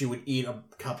laughed, she would eat a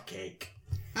cupcake.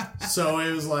 So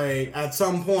it was like, at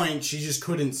some point, she just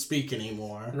couldn't speak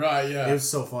anymore. Right, yeah. It was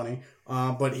so funny.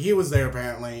 But he was there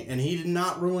apparently, and he did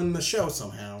not ruin the show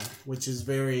somehow, which is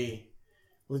very...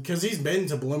 Because he's been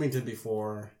to Bloomington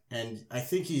before, and I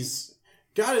think he's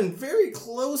gotten very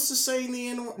close to saying the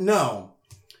N-word.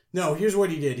 No, here's what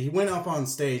he did. He went up on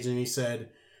stage and he said,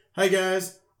 "Hi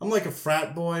guys, I'm like a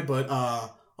frat boy, but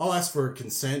I'll ask for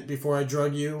consent before I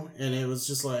drug you." And it was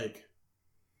just like,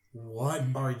 what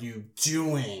are you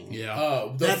doing?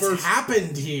 Yeah. That's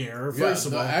happened here, first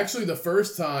of all. Actually, the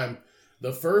first time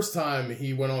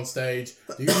he went on stage,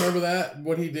 do you remember that?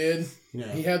 What he did?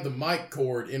 Yeah. He had the mic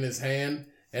cord in his hand,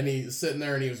 and he's sitting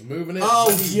there and he was moving it.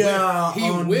 Oh, He yeah.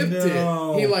 whipped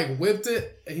No. it. He like whipped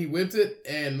it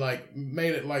and like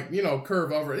made it like,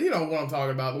 curve over. You know what I'm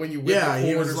talking about? When you whip Yeah, the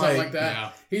he cord or was something like- like that.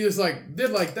 Yeah. He just like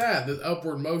did like that, the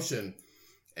upward motion.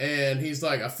 And he's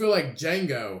like, I feel like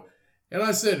Django. And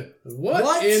I said,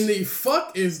 what in the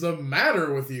fuck is the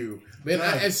matter with you? Man,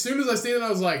 as soon as I seen it, I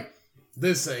was like,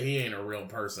 he ain't a real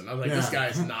person. I was like, this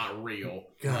guy's not real.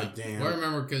 God damn. Well, I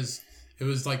remember because it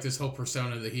was like this whole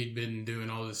persona that he'd been doing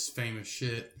all this famous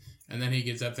shit. And then he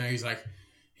gets up there and he's like,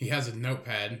 he has a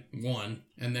notepad,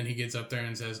 and then he gets up there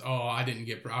and says, "Oh,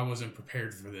 I wasn't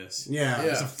prepared for this." Yeah.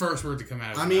 It's the first word to come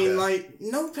out of his I mean, mouth. like,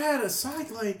 notepad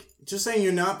aside, like, just saying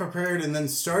you're not prepared and then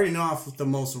starting off with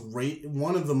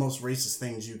one of the most racist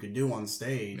things you could do on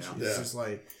stage. Yeah. It's just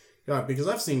like, God, because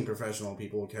I've seen professional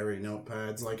people carry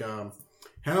notepads. Like,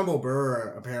 Hannibal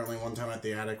Burr, apparently one time at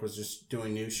the Attic was just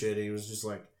doing new shit. He was just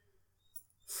like,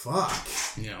 fuck.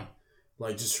 Yeah.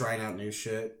 Like, just trying out new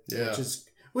shit. Yeah.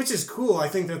 Which is cool. I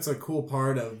think that's a cool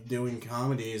part of doing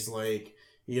comedy is, like,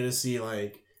 you get to see,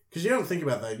 like... Because you don't think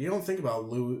about that. You don't think about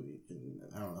Louis...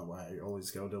 I don't know why I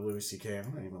always go to Louis C.K. I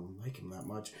don't even like him that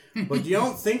much. But you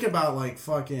don't think about, like,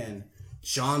 fucking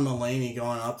John Mulaney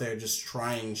going up there just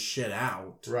trying shit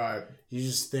out. Right. You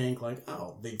just think, like,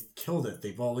 oh, they've killed it.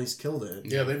 They've always killed it.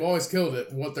 Yeah, they've always killed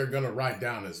it. What they're going to write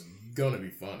down is going to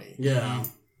be funny. Yeah.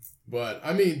 But,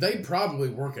 I mean, they probably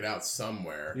work it out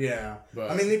somewhere. Yeah. But,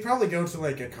 I mean, they probably go to,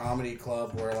 like, a comedy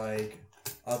club where, like,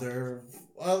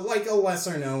 like a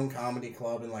lesser-known comedy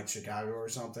club in, like, Chicago or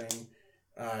something.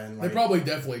 And, like, they probably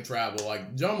definitely travel.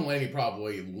 Like, John Mulaney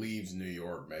probably leaves New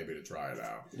York maybe to try it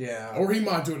out. Yeah. Or he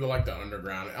might do it to, like, the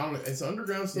underground. I don't know. Is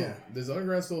underground still... Yeah. Is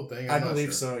underground still a thing? I I'm not believe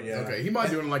sure. so, yeah. Okay, he might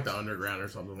do it in, like, the underground or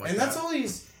something like that. And that's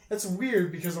always... That's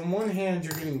weird because on one hand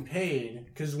you're getting paid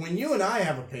because when you and I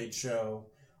have a paid show,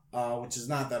 which is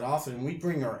not that often, we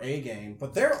bring our A game,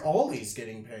 but they're always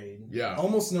getting paid. Yeah.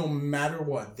 Almost no matter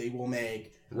what, they will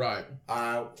make Right.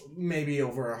 maybe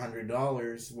over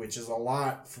 $100, which is a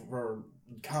lot for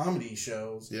comedy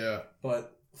shows. Yeah.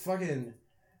 But fucking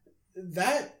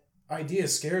that idea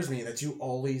scares me that you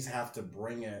always have to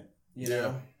bring it. You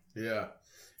know? Yeah.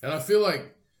 And I feel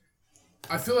like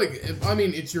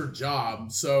it's your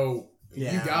job, so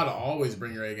you gotta always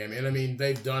bring your A game. And I mean,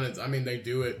 they've done it. I mean, they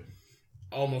do it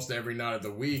almost every night of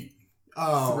the week,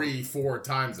 3-4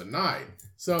 times a night.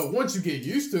 So once you get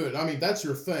used to it, I mean, that's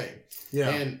your thing. Yeah.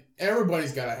 And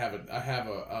everybody's got to have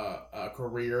a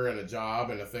career and a job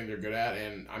and a thing they're good at.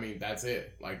 And I mean, that's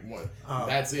it. Like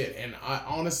that's it. And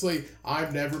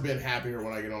I've never been happier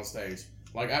when I get on stage.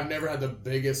 Like, I've never had the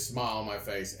biggest smile on my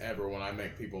face ever when I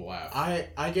make people laugh.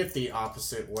 I get the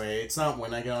opposite way. It's not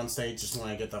when I get on stage, just when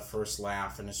I get the first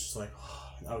laugh, and it's just like,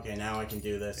 oh, okay, now I can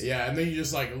do this. Yeah, and then you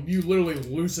just like, you literally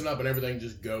loosen up and everything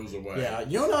just goes away. Yeah,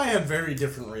 you and I had very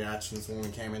different reactions when we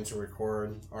came in to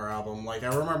record our album. Like,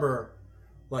 I remember,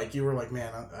 like, you were like,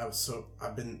 man,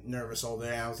 I've been nervous all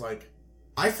day. I was like,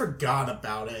 I forgot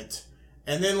about it.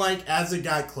 And then, like, as it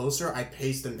got closer, I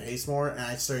paced more, and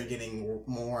I started getting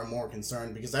more and more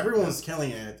concerned because everyone was killing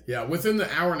it. Yeah, within the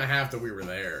hour and a half that we were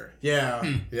there. Yeah.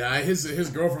 Yeah, his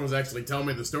girlfriend was actually telling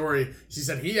me the story. She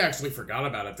said he actually forgot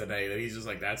about it today. That he's just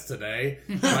like, that's today.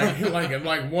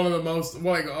 like one of the most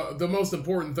the most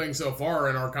important thing so far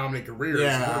in our comedy careers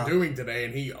we're doing today,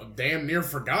 and he damn near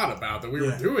forgot about that we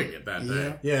were doing it that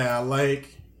day. Yeah,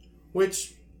 like,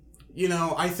 which, you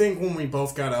know, I think when we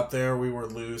both got up there, we were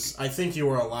loose. I think you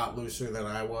were a lot looser than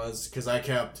I was, because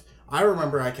I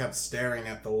remember I kept staring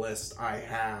at the list I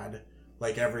had,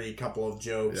 like, every couple of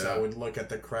jokes. I would look at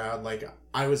the crowd, like,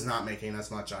 I was not making as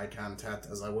much eye contact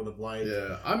as I would have liked.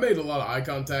 Yeah, I made a lot of eye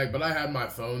contact, but I had my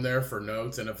phone there for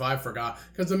notes, and if I forgot,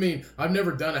 because, I mean, I've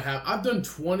never done I've done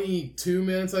 22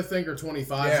 minutes, I think, or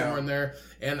 25, somewhere in there,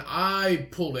 and I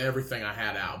pulled everything I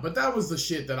had out. But that was the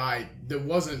shit that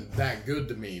wasn't that good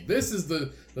to me. This is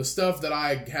the stuff that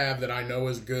I have that I know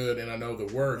is good and I know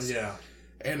that works. Yeah.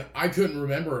 And I couldn't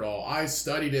remember it all. I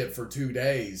studied it for 2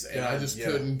 days, and I just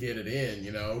couldn't get it in,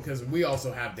 you know, because we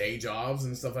also have day jobs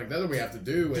and stuff like that we have to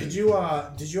do. And Did you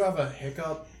have a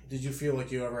hiccup? Did you feel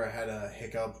like you ever had a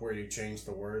hiccup where you changed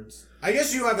the words? I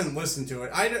guess you haven't listened to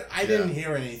it. I didn't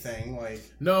hear anything like.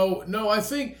 No. I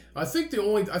think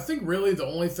really the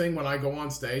only thing when I go on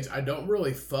stage, I don't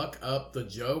really fuck up the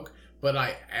joke, but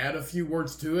I add a few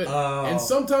words to it. Oh. And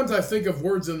sometimes I think of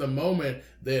words in the moment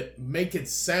that make it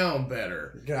sound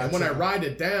better. Gotcha. And when I write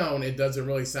it down, it doesn't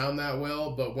really sound that well.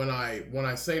 But when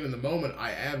I say it in the moment, I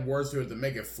add words to it to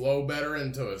make it flow better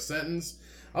into a sentence.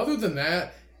 Other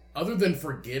than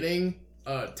forgetting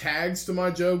tags to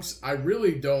my jokes, I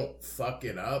really don't fuck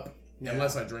it up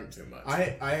unless I drink too much.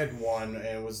 I had one, and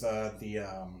it was the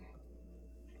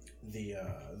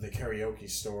karaoke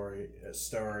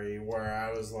story where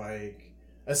I was like,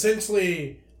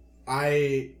 essentially,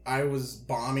 I was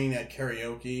bombing at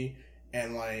karaoke,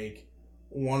 and like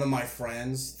one of my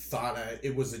friends thought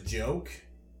it was a joke,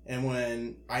 and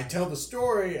when I tell the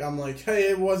story, I'm like, hey,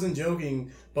 it wasn't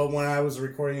joking. But when I was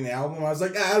recording the album, I was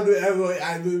like,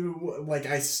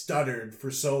 I stuttered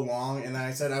for so long, and then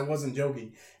I said I wasn't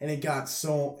joking, and it got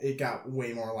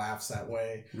way more laughs that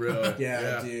way. Really?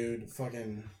 Yeah, dude,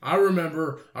 fucking. I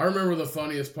remember the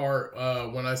funniest part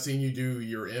when I seen you do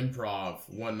your improv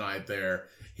one night there.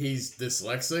 He's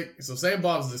dyslexic, so Sam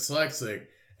Bob's dyslexic,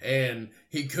 and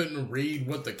he couldn't read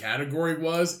what the category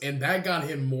was, and that got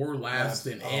him more laughs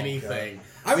than anything.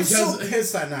 God. I was so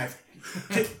pissed that night.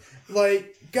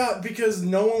 Because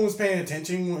no one was paying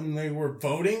attention when they were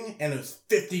voting, and it was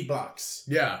 $50.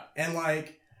 Yeah. And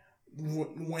like,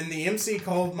 when the MC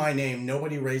called my name,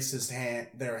 nobody raised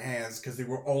their hands because they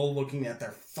were all looking at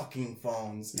their fucking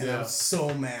phones, and I was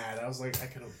so mad. I was like, I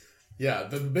could have. Yeah,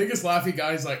 the biggest laugh he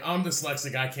got, he's like, I'm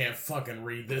dyslexic, I can't fucking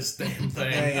read this damn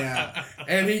thing. Yeah.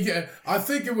 And I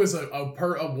think it was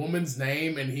a woman's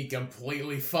name, and he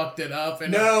completely fucked it up.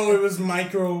 And no, it was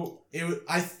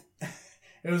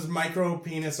it was micro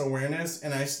penis awareness,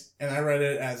 and I read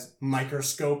it as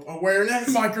microscope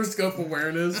awareness. Microscope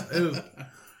awareness.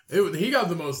 He got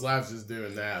the most laughs just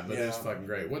doing that, but it was fucking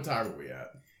great. What time are we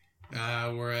at?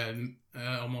 We're at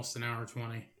almost an hour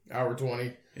 20. Hour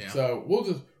 20. Yeah. So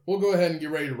we'll go ahead and get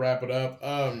ready to wrap it up.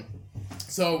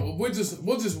 So we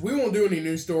won't do any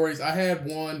news stories. I had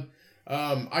one.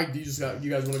 You guys want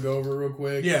to go over it real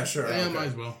quick? Yeah, sure. Yeah, might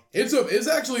as well. It's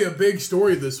actually a big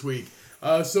story this week.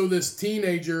 So this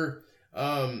teenager,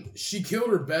 she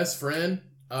killed her best friend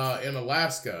in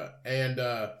Alaska, and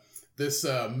this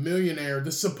millionaire,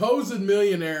 the supposed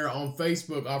millionaire on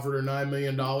Facebook, offered her $9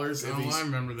 million. I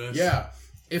remember this. Yeah,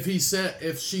 if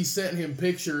she sent him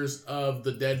pictures of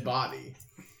the dead body.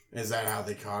 Is that how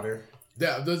they caught her?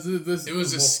 Yeah, it was a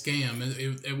scam.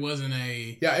 It wasn't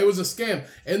a. Yeah, it was a scam,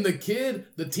 and the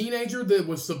teenager that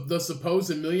was the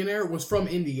supposed millionaire was from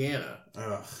Indiana.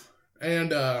 Ugh.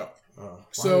 And why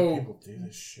so do people do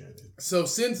this shit? So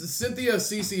since Cynthia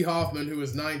C.C. Hoffman, who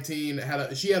was 19,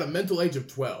 she had a mental age of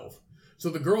 12. So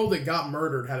the girl that got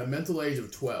murdered had a mental age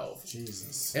of 12.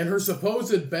 Jesus. And her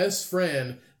supposed best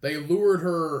friend, they lured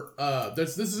her.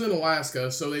 This is in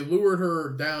Alaska, so they lured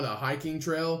her down a hiking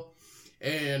trail,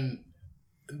 and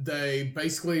they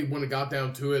basically, when it got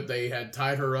down to it, they had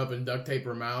tied her up and duct taped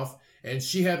her mouth, and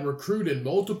she had recruited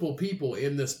multiple people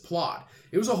in this plot.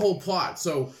 It was a whole plot.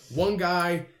 So one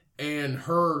guy and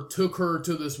her took her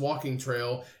to this walking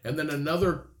trail, and then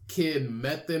another kid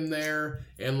met them there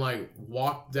and like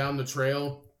walked down the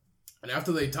trail. And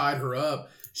after they tied her up,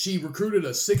 she recruited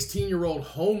a 16-year-old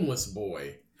homeless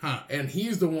boy. Huh. And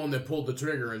he's the one that pulled the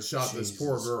trigger and shot this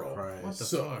poor girl. Christ. What the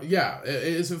fuck? Yeah,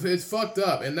 it's fucked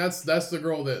up. And that's the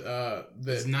girl that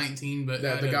Is 19, but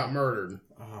that got murdered.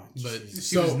 Oh, but Jesus.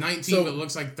 she was 19, but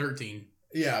looks like 13.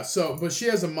 Yeah, but she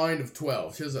has a mind of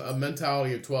 12. She has a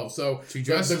mentality of 12. So She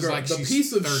dresses like the she's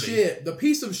piece of 30. the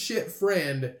piece of shit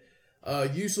friend,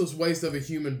 useless waste of a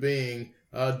human being,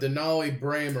 Denali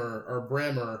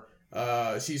Bremer.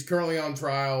 She's currently on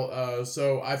trial.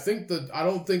 So I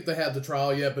don't think they had the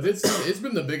trial yet, but it's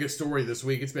been the biggest story this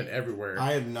week. It's been everywhere.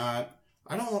 I have not.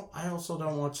 I also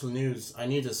don't watch the news. I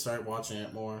need to start watching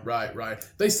it more. Right.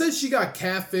 They said she got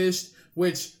catfished,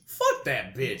 which fuck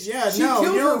that bitch. Yeah, she no,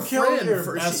 killed you her don't kill friend your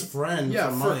for best friend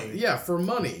for money. For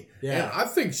money. Yeah. And I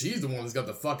think she's the one that's got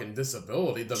the fucking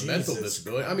disability, the mental Jesus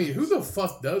disability. I mean, who the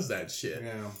fuck does that shit?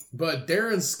 Yeah. But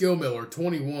Darren Skillmiller,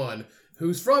 21,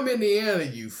 who's from Indiana,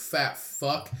 you fat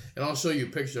fuck, and I'll show you a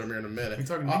picture of him here in a minute. You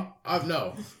talking to me?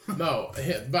 No,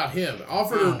 about him.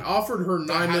 Offered her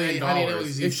 $9 million how do you know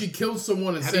if she killed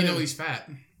someone and How do you sent know him. he's fat?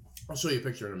 I'll show you a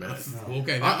picture in a minute.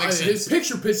 Okay, that makes sense. His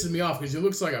picture pisses me off because he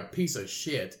looks like a piece of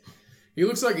shit. He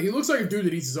looks like a dude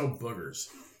that eats his own boogers,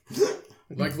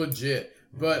 like legit.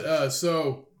 But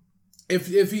so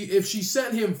if she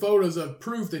sent him photos of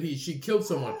proof that she killed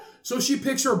someone, so she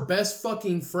picks her best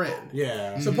fucking friend,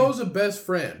 Yeah. supposed best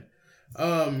friend.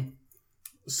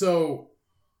 So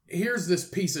here's this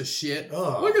piece of shit.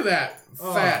 Ugh. Look at that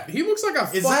fat. He looks like a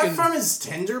Is fucking. that from his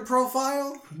Tinder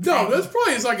profile? No, that's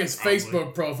probably his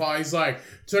Facebook profile. He's like,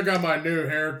 check out my new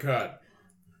haircut.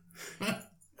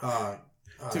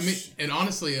 To me, and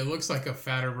honestly, it looks like a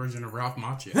fatter version of Ralph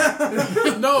Macchio.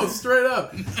 No, straight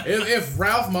up. If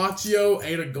Ralph Macchio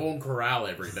ate a Golden Corral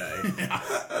every day,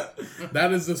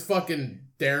 that is this fucking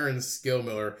Darren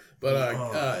Skillmiller. But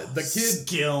the kid,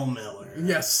 Skillmiller.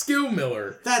 yeah,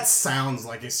 Skillmiller. That sounds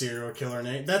like a serial killer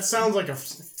name. That sounds like a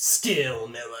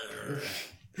Skillmiller.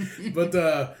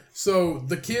 But so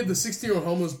the kid, the 16-year-old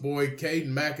homeless boy,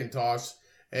 Caden McIntosh,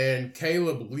 and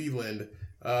Caleb Leland.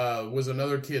 Was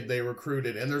another kid they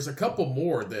recruited, and there's a couple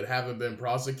more that haven't been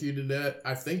prosecuted yet.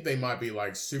 I think they might be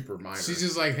like super minor. She's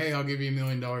just like, hey, I'll give you $1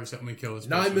 million, help me kill this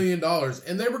person. $9 million,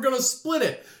 and they were gonna split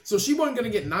it. So she wasn't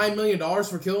gonna get $9 million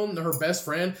for killing her best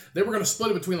friend. They were gonna split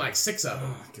it between like 6 of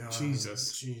them. Oh, God.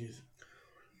 Jesus. Jeez.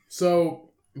 So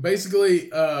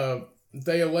basically,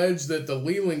 they alleged that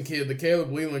the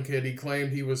Caleb Leland kid, he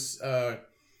claimed he was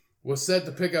set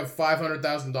to pick up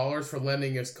 $500,000 for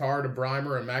lending his car to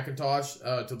Brimer and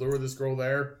McIntosh to lure this girl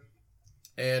there.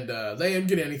 And they didn't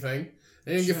get anything.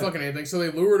 They didn't get fucking anything. So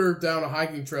they lured her down a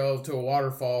hiking trail to a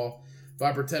waterfall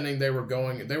by pretending they were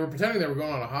going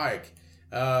on a hike.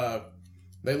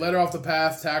 They led her off the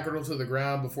path, tackled her to the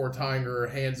ground before tying her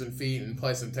hands and feet and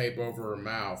placing tape over her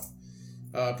mouth.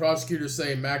 Prosecutors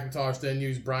say McIntosh then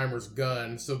used Brimer's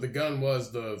gun, so the gun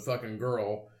was the fucking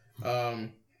girl,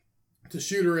 to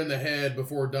shoot her in the head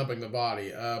before dumping the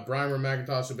body. Brimer and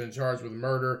McIntosh have been charged with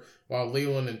murder, while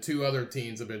Leland and 2 other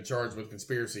teens have been charged with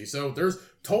conspiracy. So there's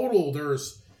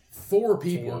 4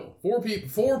 people.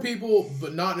 Four people,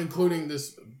 but not including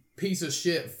this piece of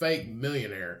shit fake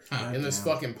millionaire in this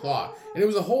fucking plot. And it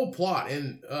was a whole plot.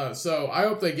 And so I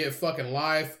hope they get fucking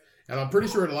life. And I'm pretty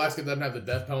sure Alaska doesn't have the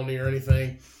death penalty or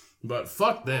anything. But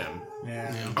fuck them.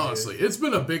 Yeah. Honestly, it's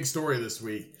been a big story this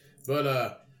week.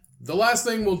 But the last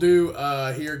thing we'll do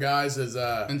here, guys, is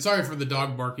And sorry for the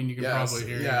dog barking. You can probably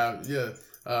hear.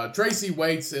 Yeah. Tracy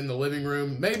waits in the living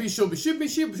room. Maybe she'll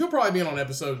probably be on an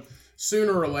episode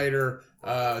sooner or later.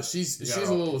 She's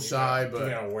a little shy, but you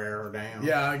gotta wear her down.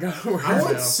 yeah, I gotta wear I her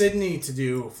want down. Sydney to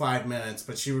do 5 minutes,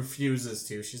 but she refuses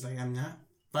to. She's like, I'm not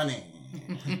funny.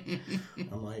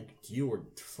 I'm like, you were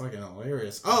fucking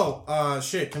hilarious. Oh,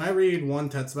 shit. Can I read one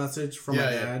text message from my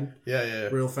dad? Yeah.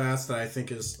 Real fast that I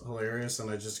think is hilarious, and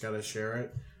I just gotta share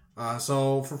it.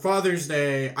 So for Father's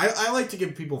Day, I like to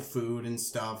give people food and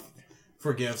stuff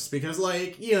for gifts because,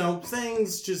 like, you know,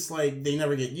 things just like they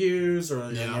never get used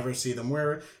or they never see them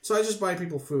wear it. So I just buy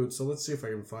people food. So let's see if I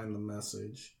can find the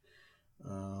message.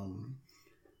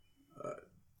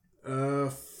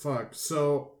 Fuck.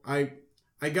 So I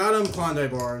got him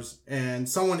Klondike bars and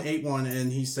someone ate one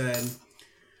and he said,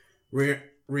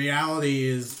 reality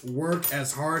is work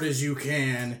as hard as you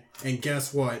can, and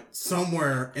guess what?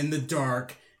 Somewhere in the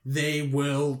dark, they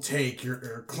will take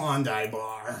your Klondike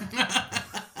bar.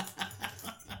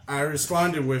 I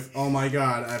responded with, oh my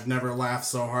god, I've never laughed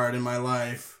so hard in my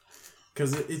life.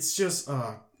 Because it's just,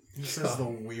 He says the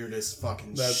weirdest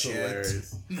fucking That's shit.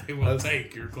 hilarious. They will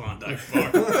take your Klondike bar.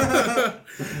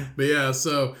 But yeah,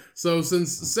 so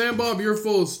since Sam Bob, you're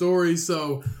full of stories.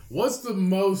 So what's the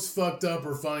most fucked up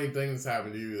or funny thing that's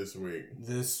happened to you this week?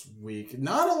 This week,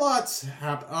 not a lot's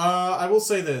happened. I will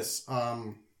say this.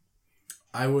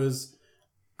 I was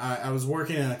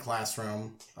working in a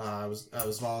classroom. I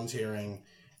was volunteering,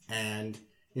 and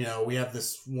we have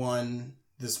this one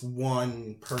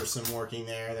person working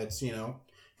there that's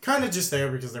kind of just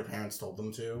there because their parents told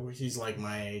them to. He's like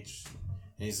my age,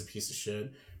 and he's a piece of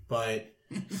shit. But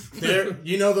there,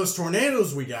 those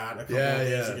tornadoes we got a couple of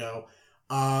days ago.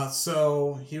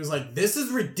 So he was like, "This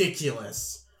is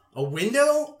ridiculous. A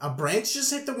branch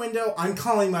just hit the window. I'm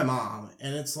calling my mom."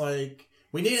 And it's like,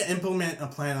 we need to implement a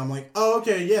plan. I'm like, "Oh,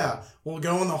 okay, yeah. We'll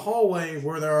go in the hallway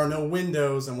where there are no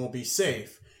windows and we'll be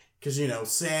safe. Because,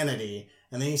 sanity."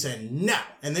 And then he said, "No."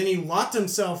 And then he locked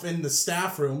himself in the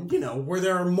staff room, where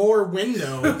there are more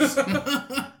windows.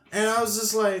 And I was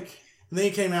just like, and then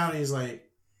he came out and he's like,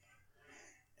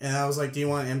 and I was like, "Do you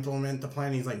want to implement the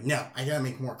plan?" He's like, "No, I gotta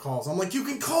make more calls." I'm like, "You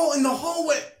can call in the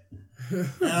hallway."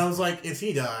 And I was like, if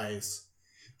he dies,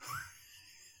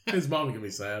 His mom can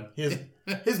be sad.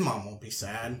 His mom won't be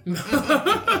sad.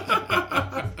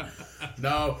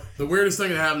 No, the weirdest thing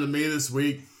that happened to me this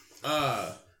week,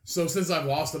 so since I've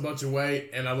lost a bunch of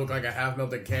weight and I look like a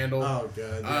half-melted candle. Oh,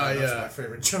 good. That's yeah. my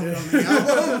favorite joke on the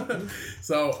album.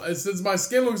 So since my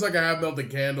skin looks like a half-melted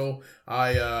candle,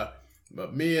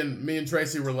 me and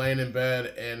Tracy were laying in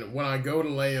bed, and when I go to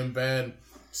lay in bed,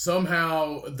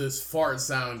 somehow this fart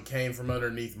sound came from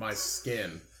underneath my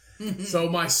skin. So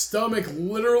my stomach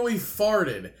literally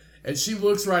farted, and she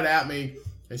looks right at me,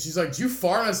 and she's like, "Did you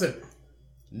fart?" And I said,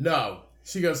 "No."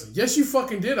 She goes, "Yes, you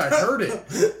fucking did. I heard it."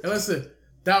 And I said,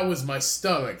 "That was my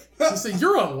stomach." She said,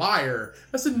 "You're a liar."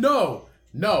 I said, No,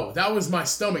 that was my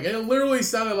stomach." And it literally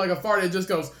sounded like a fart. It just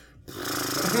goes,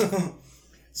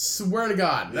 swear to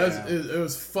God. It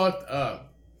was fucked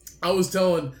up. I was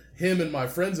telling him and my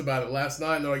friends about it last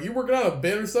night, and they're like, "You working on a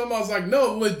bit or something?" I was like,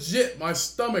 "No, legit, my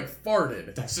stomach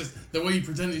farted." That's just the way he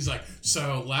pretended. He's like,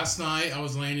 "So last night I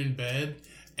was laying in bed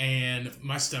and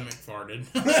my stomach farted."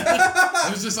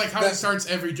 It was just like how he starts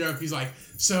every joke. He's like,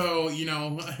 "So,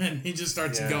 and he just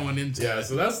starts going into it. Yeah,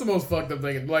 so that's the most fucked up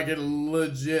thing. Like, it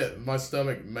legit, my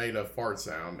stomach made a fart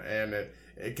sound, and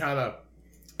it kind of,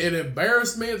 it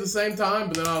embarrassed me at the same time,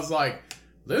 but then I was like,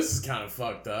 this is kind of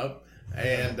fucked up.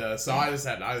 And so I just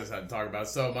had to talk about it.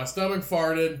 So my stomach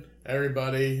farted,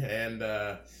 everybody, and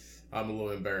I'm a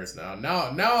little embarrassed now.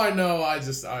 Now I know.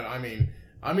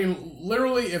 I mean,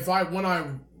 literally, when I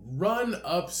run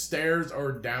upstairs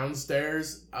or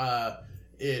downstairs,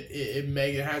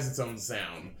 it has its own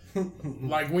sound.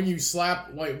 Like when you slap,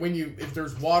 if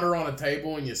there's water on a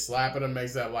table and you slap it, it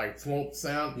makes that like thwomp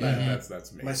sound.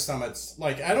 That's me. My stomach's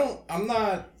like, I'm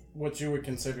not what you would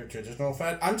consider traditional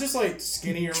fat. I'm just like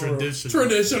skinnier.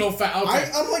 Traditional fat. Okay.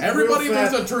 I'm like everybody real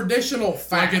fat. there's a traditional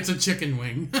fat. Like it's a chicken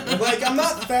wing. Like, I'm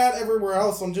not fat everywhere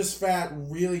else. I'm just fat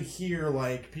really here.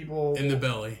 Like, people in the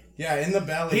belly. Yeah, in the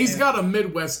belly. He's got a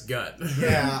Midwest gut.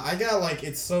 Yeah, I got like,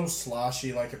 it's so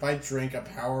sloshy. Like, if I drink a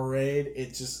Powerade,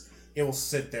 it will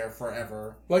sit there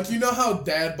forever. Like, you know how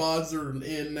dad bods are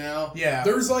in now? Yeah.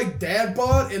 There's like dad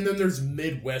bod, and then there's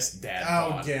Midwest dad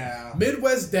bod. Oh, yeah.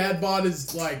 Midwest dad bod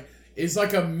is like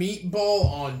a meatball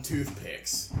on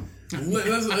toothpicks.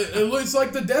 It's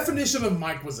like the definition of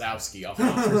Mike Wazowski,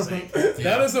 100%.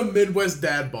 That is a Midwest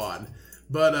dad bod.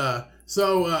 But,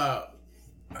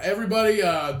 everybody,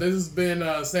 this has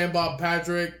been Sam Bob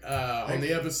Patrick on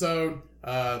the episode.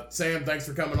 Sam, thanks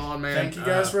for coming on, man. Thank you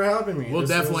guys for having me. We'll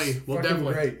definitely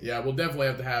great. Yeah, we'll definitely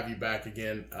have to have you back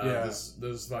again. This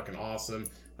is fucking awesome.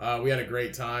 We had a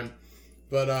great time.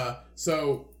 But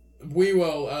so we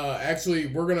will actually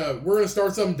we're gonna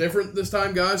start something different this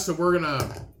time, guys. So we're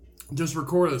gonna just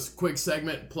record a quick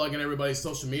segment plugging everybody's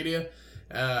social media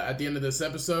at the end of this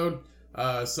episode.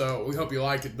 So we hope you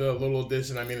like it, the little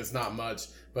addition. I mean, it's not much,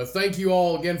 but thank you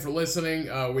all again for listening.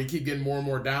 We keep getting more and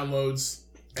more downloads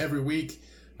every week,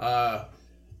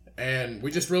 and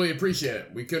we just really appreciate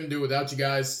it. We couldn't do it without you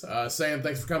guys. Sam,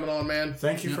 thanks for coming on, man.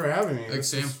 Thank you for having me. Thanks,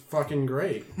 Sam. Fucking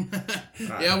great.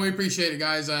 Yeah, we appreciate it,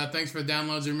 guys. Thanks for the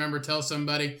downloads. Remember, tell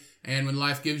somebody. And when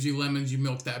life gives you lemons, you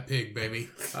milk that pig, baby.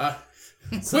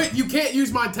 Quit! You can't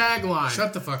use my tagline.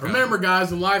 Shut the fuck up. Remember,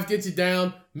 guys, when life gets you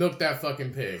down, milk that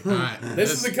fucking pig. All right.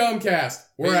 This is the Cumcast.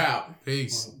 We're out.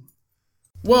 Peace.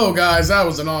 Whoa, guys, that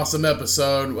was an awesome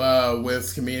episode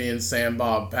with comedian Sam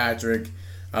Bob Patrick.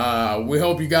 We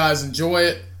hope you guys enjoy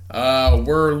it.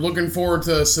 We're looking forward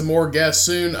to some more guests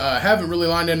soon. Haven't really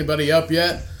lined anybody up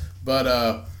yet,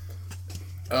 but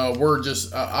we're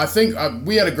just. I think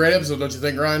we had a great episode, don't you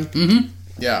think, Ryan? Mm-hmm.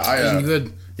 Yeah,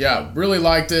 Good. Yeah, really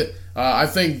liked it. I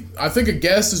think a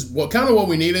guest is what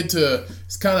we needed to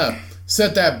kind of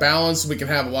set that balance so we can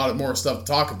have a lot more stuff to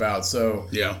talk about. So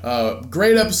Yeah.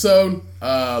 Great episode.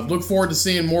 Look forward to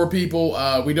seeing more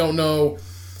people. We don't know.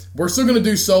 We're still going to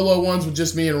do solo ones with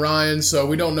just me and Ryan, so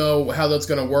we don't know how that's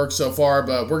going to work so far,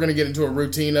 but we're going to get into a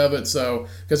routine of it, so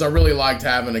because I really liked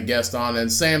having a guest on, and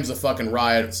Sam's a fucking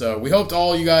riot, so we hope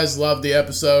all you guys loved the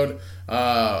episode.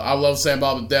 I love Sam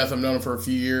Bob to death. I've known him for a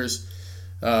few years,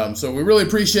 so we really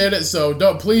appreciate it, so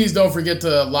please don't forget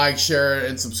to like, share,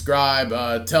 and subscribe.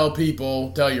 Tell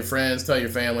people, tell your friends, tell your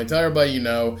family, tell everybody you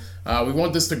know. We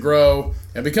want this to grow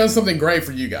and become something great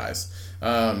for you guys.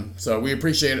 So we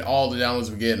appreciate all the downloads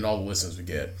we get and all the listens we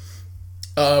get.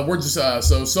 We're just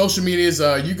so social medias.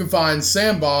 You can find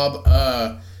Sam Bob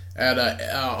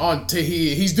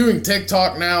he's doing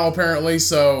TikTok now apparently.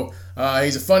 So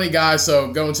he's a funny guy.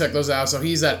 So go and check those out. So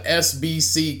he's at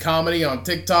SBC Comedy on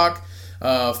TikTok,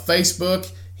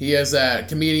 Facebook. He is at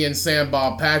comedian Sam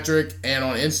Bob Patrick, and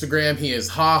on Instagram he is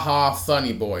Ha Ha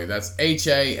Funny Boy. That's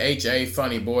HAHA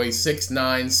Funny Boy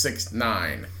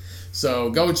 6969. So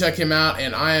go check him out,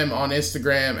 and I am on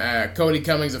Instagram at Cody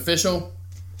Cummings Official.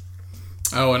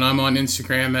 Oh, and I'm on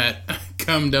Instagram at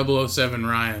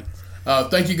Cum007Ryan.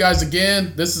 Thank you guys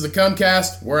again. This is the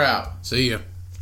Cumcast. We're out. See ya.